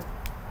do.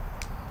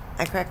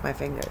 I crack my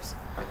fingers.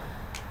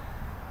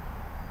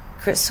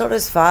 Chris told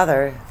his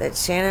father that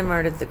Shannon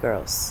murdered the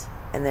girls,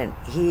 and then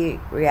he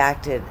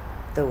reacted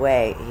the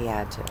way he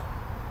had to.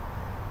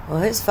 Well,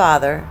 his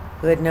father,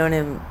 who had known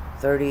him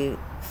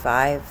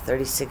 35,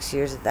 36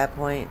 years at that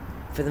point,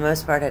 for the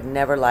most part had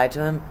never lied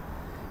to him,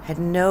 had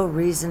no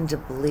reason to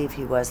believe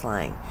he was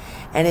lying.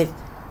 And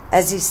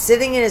as he's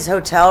sitting in his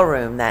hotel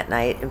room that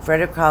night in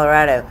Frederick,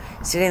 Colorado,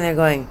 sitting there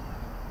going,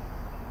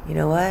 you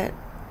know what?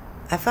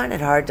 I find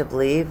it hard to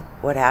believe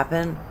what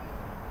happened.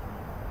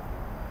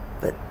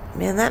 But,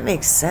 man, that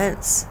makes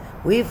sense.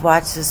 We've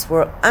watched this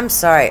world. I'm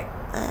sorry.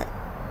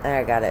 There,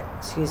 I got it.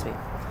 Excuse me.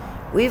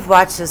 We've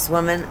watched this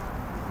woman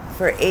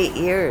for 8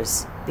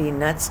 years be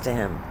nuts to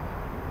him.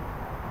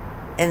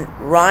 And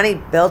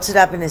Ronnie built it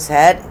up in his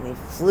head, and he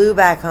flew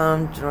back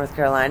home to North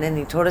Carolina, and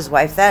he told his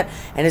wife that,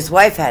 and his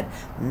wife had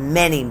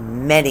many,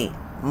 many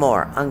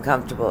more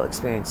uncomfortable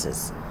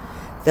experiences.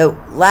 Though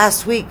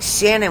last week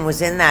Shannon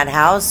was in that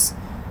house,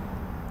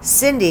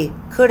 Cindy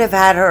could have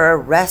had her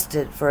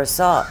arrested for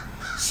assault.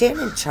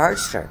 Shannon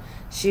charged her.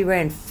 She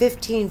ran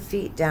 15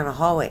 feet down a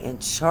hallway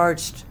and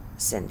charged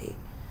Cindy.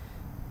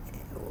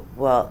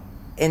 Well,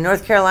 in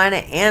North Carolina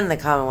and the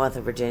Commonwealth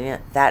of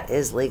Virginia, that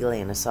is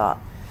legally an assault.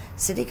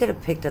 Cindy could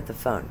have picked up the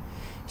phone.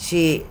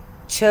 She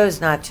chose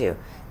not to.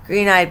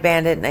 Green-eyed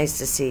bandit, nice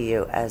to see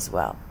you as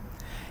well.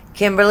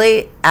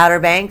 Kimberly, Outer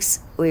Banks,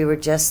 we were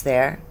just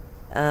there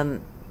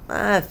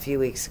a few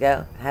weeks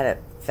ago. Had a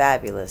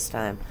fabulous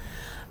time.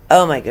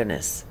 Oh my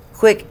goodness.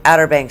 Quick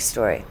Outer Banks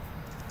story.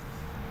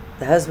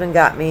 The husband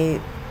got me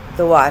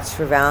the watch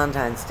for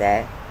Valentine's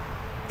Day.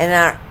 In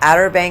our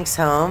Outer Banks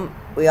home,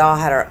 we all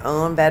had our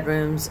own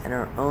bedrooms and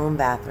our own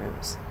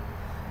bathrooms.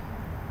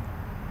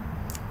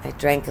 I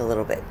drank a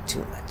little bit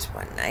too much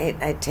one night.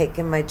 I'd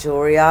taken my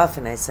jewelry off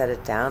and I set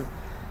it down.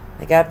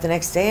 I got up the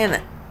next day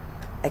and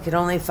I could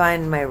only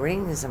find my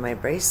rings and my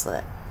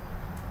bracelet.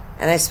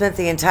 And I spent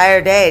the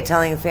entire day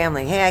telling the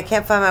family, hey, I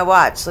can't find my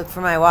watch. Look for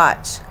my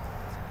watch.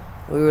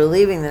 We were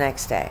leaving the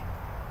next day.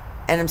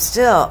 And I'm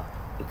still,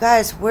 you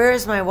guys, where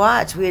is my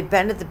watch? We had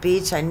been at the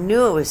beach. I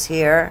knew it was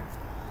here.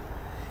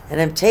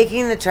 And I'm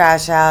taking the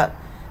trash out,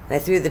 and I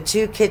threw the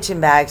 2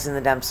 kitchen bags in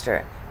the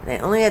dumpster, and I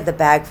only had the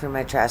bag for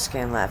my trash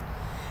can left.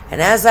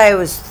 And as I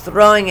was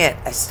throwing it,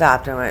 I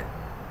stopped and went,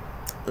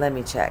 let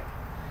me check.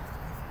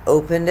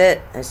 Opened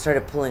it, I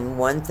started pulling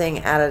one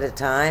thing out at a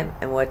time,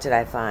 and what did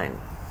I find?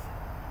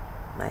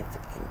 My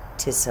freaking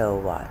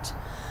Tissot watch.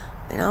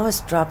 I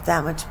almost dropped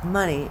that much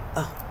money.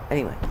 Oh,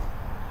 anyway.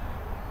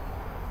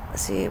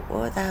 Let's see,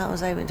 what the hell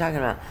was I even talking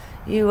about?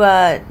 You,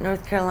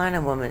 North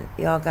Carolina woman,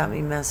 you all got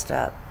me messed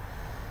up.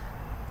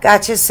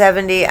 Gotcha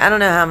 70. I don't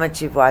know how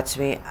much you've watched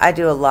me. I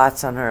do a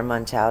lots on her in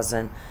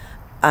Munchausen.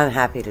 I'm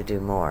happy to do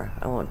more.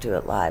 I won't do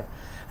it live.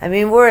 I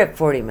mean, we're at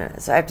 40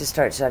 minutes. I have to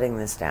start shutting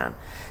this down.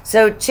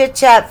 So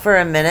chit-chat for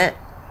a minute.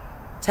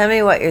 Tell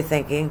me what you're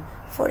thinking.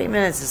 40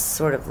 minutes is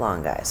sort of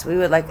long, guys. We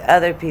would like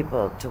other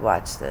people to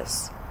watch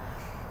this.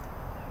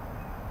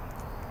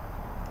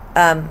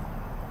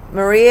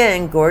 Maria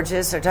and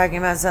Gorgeous are talking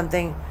about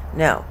something.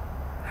 No.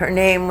 Her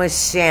name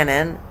was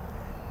Shannon.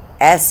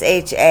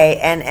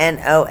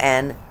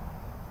 Shannon.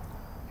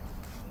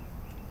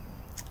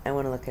 I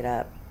want to look it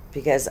up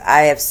because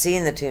I have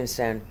seen the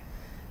tombstone.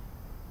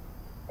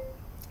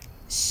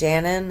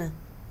 Shannon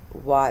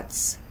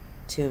Watts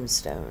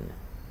tombstone.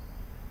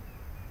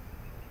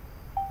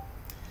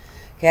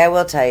 Okay, I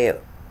will tell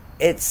you,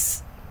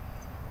 it's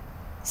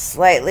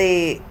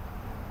slightly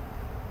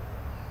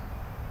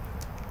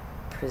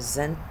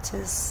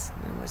presentist.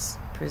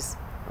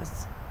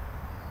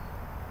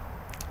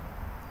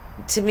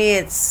 To me,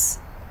 it's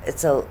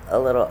a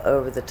little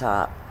over the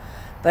top.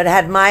 But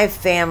had my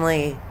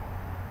family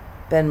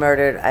been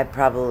murdered, I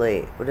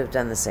probably would have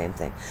done the same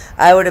thing.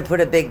 I would have put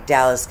a big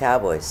Dallas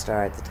Cowboys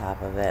star at the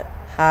top of it.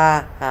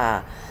 Ha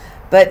ha.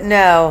 But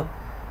no.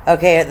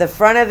 Okay, at the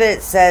front of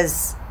it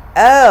says,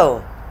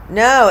 oh,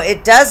 no,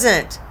 it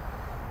doesn't.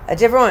 A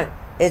different one.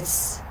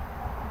 It's,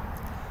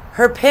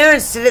 her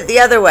parents did it the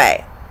other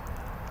way.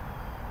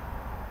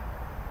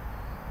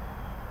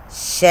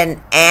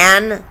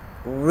 Shannon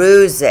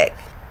Ruzick.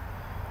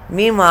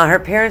 Meanwhile, her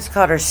parents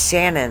called her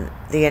Shannon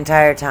the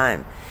entire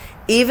time.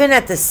 Even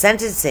at the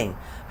sentencing,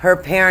 her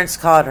parents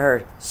called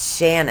her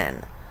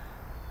Shannon.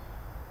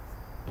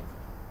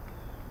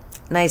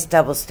 Nice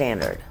double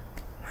standard.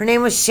 Her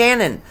name was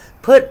Shannon.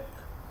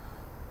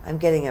 I'm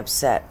getting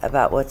upset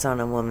about what's on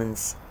a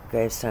woman's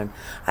gravestone.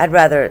 I'd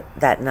rather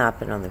that not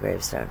been on the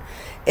gravestone.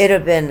 It'd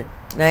have been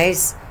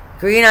nice.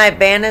 Green Eye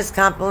Bandits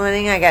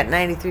complimenting. I got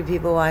 93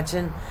 people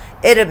watching.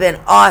 It'd have been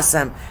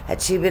awesome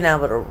had she been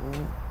able to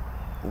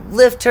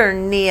lift her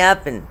knee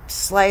up and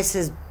slice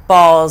his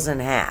balls in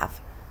half.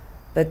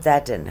 But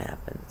that didn't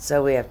happen.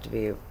 So we have to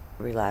be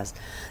relaxed.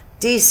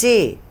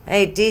 D.C.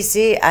 Hey,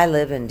 D.C., I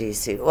live in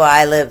D.C. Well,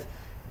 I live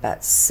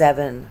about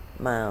 7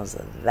 miles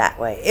that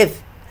way,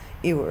 if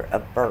you were a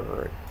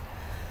bird.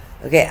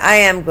 Okay, I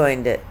am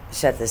going to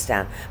shut this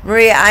down.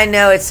 Maria, I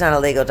know it's not a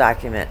legal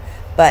document,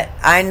 but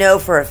I know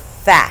for a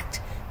fact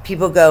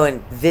people go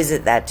and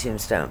visit that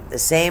tombstone the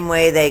same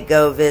way they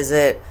go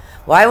visit.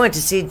 Well, I went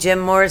to see Jim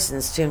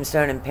Morrison's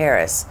tombstone in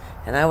Paris,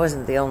 and I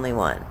wasn't the only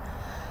one.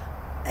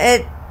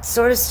 It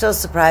sort of still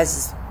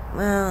surprises.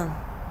 Well,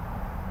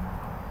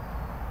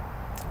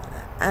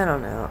 I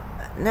don't know.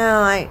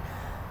 No,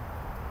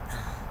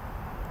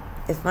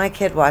 if my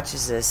kid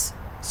watches this,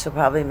 she'll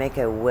probably make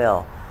a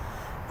will.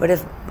 But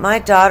if my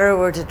daughter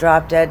were to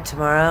drop dead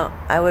tomorrow,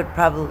 I would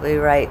probably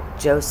write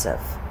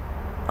Joseph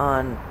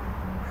on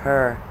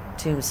her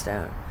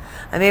tombstone.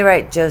 I may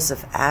write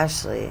Joseph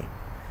Ashley.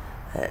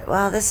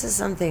 Wow, this is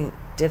something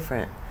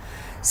different.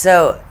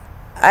 So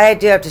I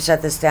do have to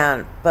shut this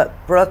down, but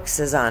Brooks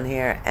is on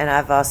here, and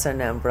I've also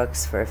known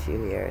Brooks for a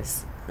few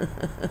years.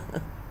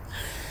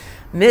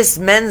 Miss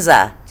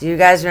Menza, do you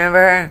guys remember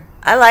her?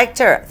 I liked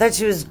her. I thought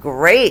she was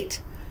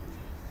great.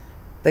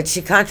 But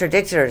she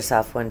contradicted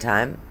herself one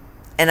time,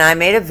 and I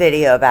made a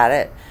video about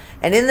it.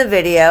 And in the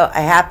video, I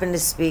happened to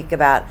speak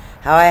about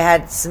how I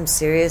had some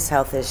serious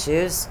health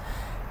issues,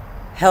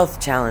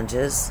 health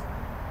challenges,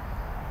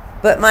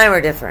 but mine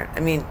were different. I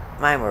mean,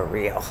 mine were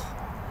real.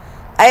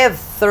 I have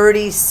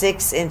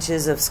 36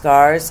 inches of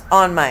scars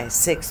on my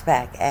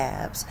six-pack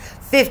abs.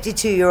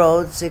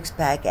 52-year-old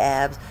six-pack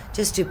abs.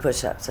 Just do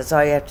push-ups. That's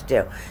all you have to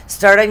do.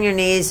 Start on your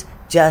knees.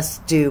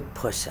 Just do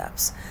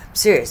push-ups. I'm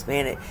serious,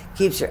 man. It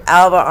keeps your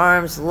elbow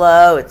arms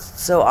low.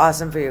 It's so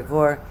awesome for your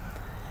core.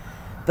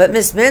 But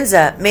Miss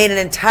Menza made an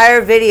entire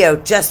video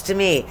just to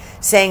me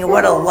saying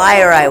what a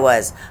liar I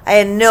was. I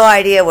had no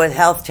idea what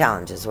health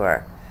challenges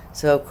were.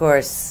 So, of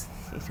course,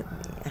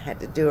 I had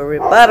to do a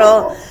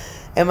rebuttal.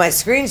 And my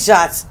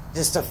screenshot's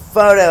just a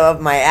photo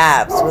of my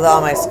abs with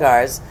all my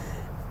scars.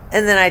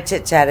 And then I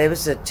chit-chatted. It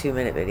was a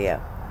 2-minute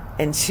video.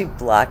 And she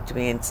blocked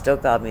me and still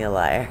called me a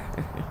liar.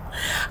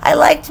 I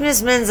liked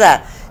Miss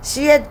Menza.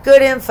 She had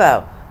good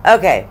info.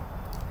 Okay.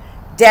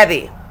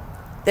 Debbie.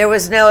 There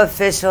was no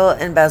official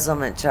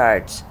embezzlement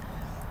charge.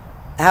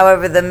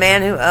 However, the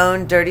man who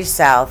owned Dirty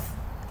South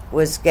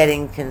was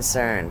getting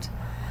concerned.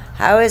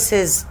 How is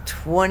his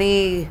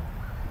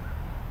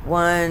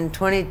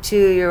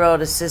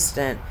 22-year-old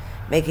assistant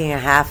making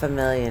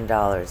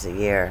 $500,000 a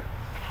year,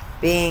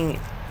 being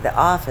the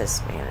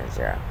office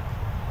manager.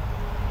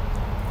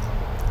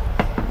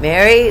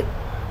 Mary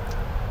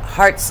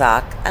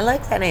Hartsock. I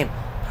like that name.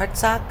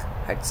 Hartsock?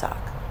 Hartsock.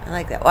 I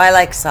like that. Well, I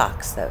like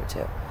socks, though,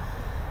 too.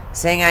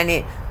 Saying I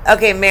need...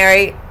 Okay,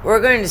 Mary, we're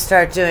going to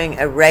start doing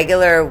a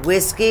regular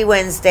Whiskey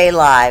Wednesday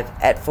live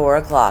at 4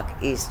 o'clock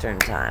Eastern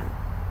Time.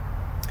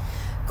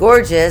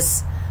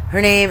 Gorgeous.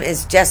 Her name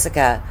is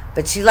Jessica,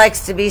 but she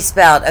likes to be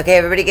spelled. Okay,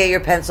 everybody get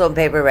your pencil and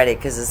paper ready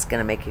because it's going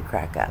to make you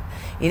crack up.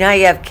 You know how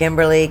you have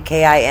Kimberly,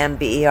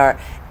 Kimberleigh.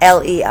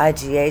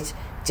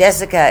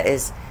 Jessica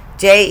is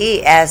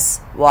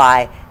JESYCH'.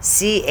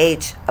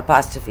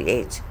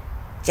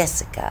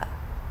 Jessica.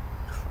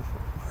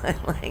 I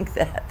like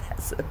that.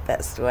 That's the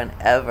best one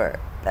ever.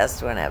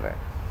 Best one ever.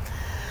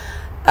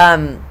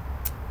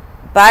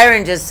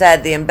 Byron just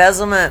said the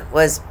embezzlement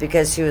was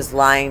because she was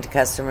lying to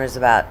customers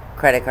about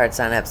credit card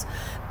signups.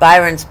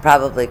 Byron's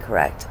probably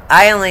correct.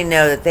 I only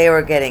know that they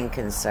were getting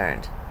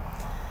concerned.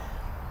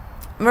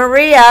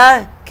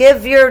 Maria,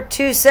 give your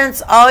 2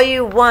 cents all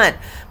you want.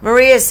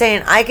 Maria's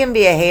saying, I can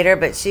be a hater,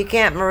 but she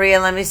can't. Maria,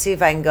 let me see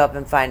if I can go up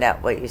and find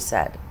out what you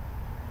said.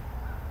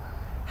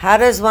 How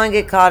does one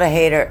get called a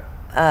hater?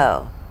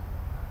 Oh.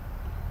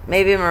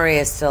 Maybe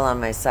Maria's still on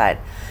my side.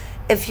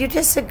 If you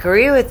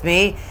disagree with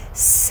me,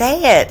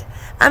 say it.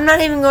 I'm not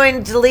even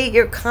going to delete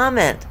your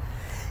comment.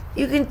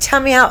 You can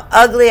tell me how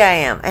ugly I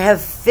am. I have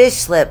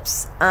fish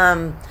lips.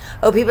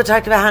 People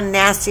talked about how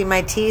nasty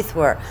my teeth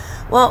were.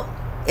 Well,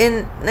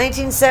 in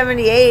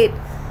 1978,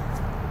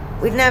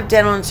 we didn't have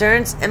dental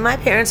insurance, and my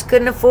parents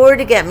couldn't afford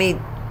to get me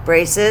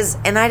braces,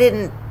 and I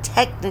didn't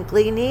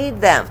technically need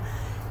them.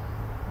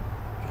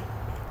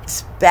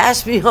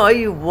 Bash me all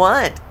you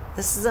want.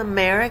 This is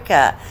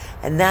America,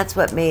 and that's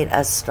what made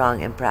us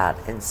strong and proud,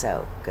 and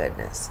so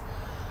goodness.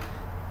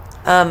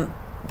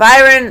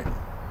 Brian,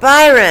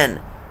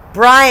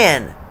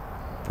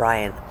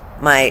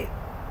 my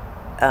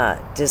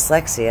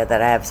dyslexia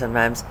that I have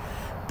sometimes.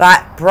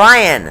 But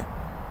Brian,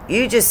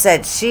 you just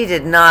said she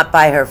did not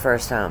buy her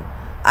first home.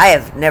 I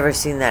have never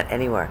seen that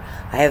anywhere.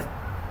 I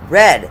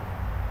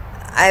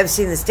have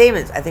seen the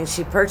statements. I think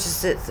she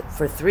purchased it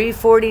for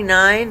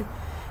 $349,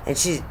 and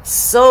she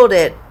sold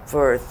it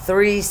for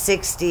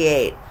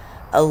 $368,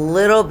 a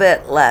little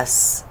bit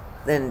less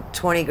than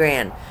 20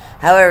 grand.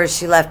 However,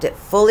 she left it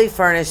fully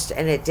furnished,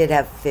 and it did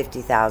have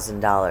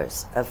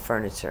 $50,000 of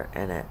furniture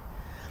in it.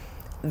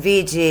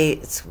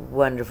 VG, it's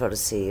wonderful to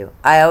see you.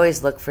 I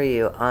always look for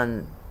you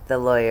on The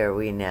Lawyer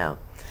We Know.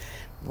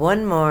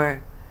 One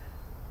more.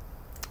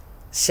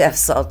 Chef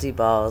Salty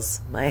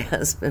Balls. My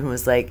husband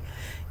was like,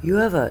 you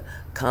have a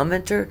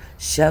commenter,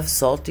 Chef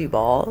Salty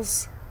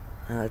Balls?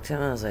 I looked at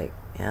him and I was like,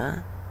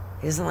 yeah?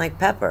 He doesn't like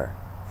pepper.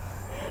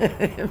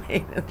 It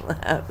made him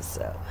laugh,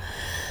 so.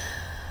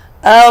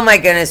 Oh my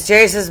goodness.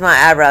 Jerry says my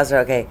eyebrows are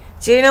okay.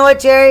 Do you know what,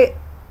 Jerry?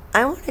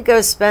 I want to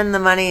go spend the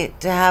money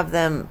to have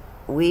them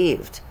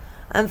weaved.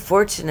 I'm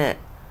fortunate.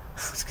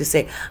 I was going to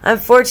say, I'm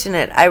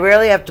fortunate. I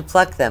rarely have to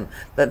pluck them,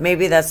 but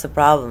maybe that's the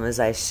problem, is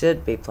I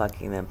should be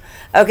plucking them.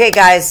 Okay,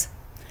 guys.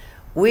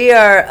 We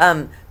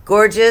are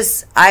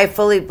gorgeous. I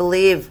fully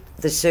believe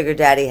the sugar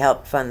daddy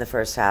helped fund the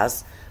first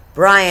house.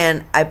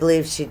 Brian, I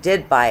believe she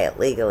did buy it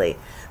legally.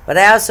 But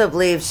I also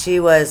believe she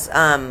was,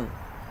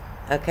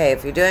 okay,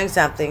 if you're doing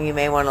something, you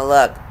may want to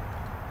look.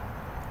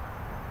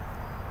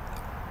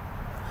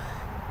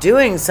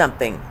 Doing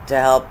something to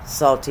help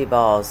Salty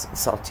Balls.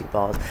 Salty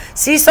Balls.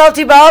 See,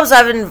 Salty Balls,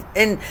 I've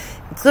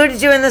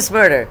included you in this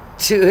murder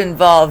to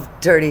involve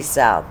Dirty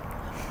South.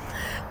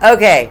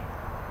 Okay,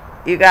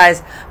 you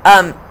guys,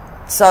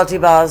 Salty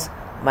Balls,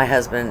 my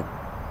husband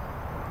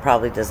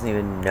probably doesn't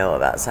even know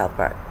about South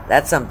Park.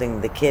 That's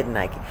something the kid and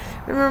I can.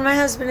 Remember, my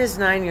husband is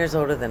 9 years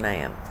older than I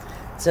am.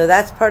 So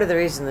that's part of the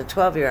reason the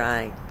 12-year-old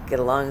and I get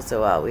along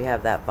so well. We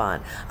have that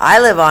bond. I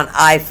live on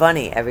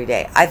iFunny every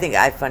day. I think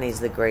iFunny is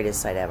the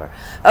greatest site ever.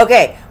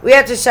 Okay, we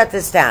have to shut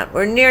this down.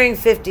 We're nearing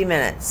 50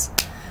 minutes.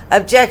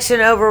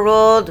 Objection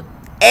overruled.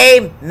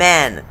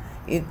 Amen.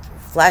 It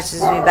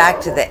flashes me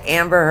back to the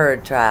Amber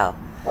Heard trial.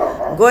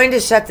 I'm going to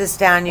shut this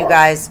down, you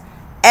guys.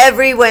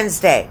 Every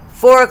Wednesday,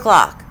 4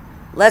 o'clock.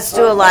 Let's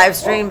do a live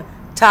stream,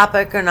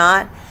 topic or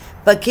not.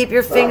 But keep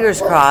your fingers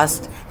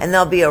crossed, and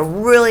there'll be a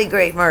really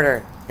great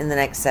murder in the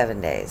next 7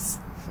 days.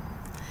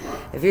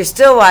 If you're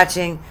still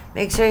watching,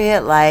 make sure you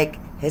hit like,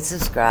 hit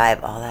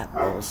subscribe, all that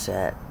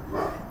bullshit.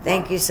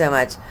 Thank you so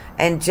much.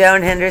 And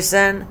Joan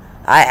Henderson,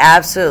 I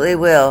absolutely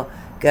will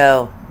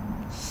go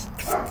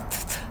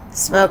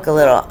smoke a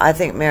little. I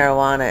think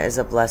marijuana is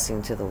a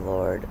blessing to the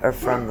Lord, or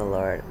from the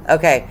Lord.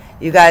 Okay,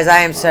 you guys, I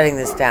am shutting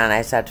this down. I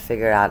just have to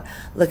figure it out.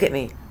 Look at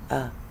me.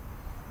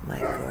 My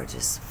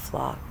gorgeous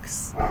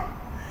flocks.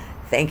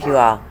 Thank you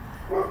all.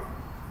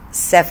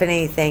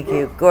 Stephanie, thank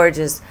you.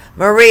 Gorgeous.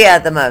 Maria,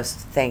 the most.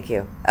 Thank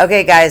you.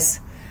 Okay, guys,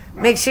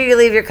 make sure you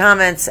leave your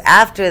comments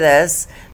after this.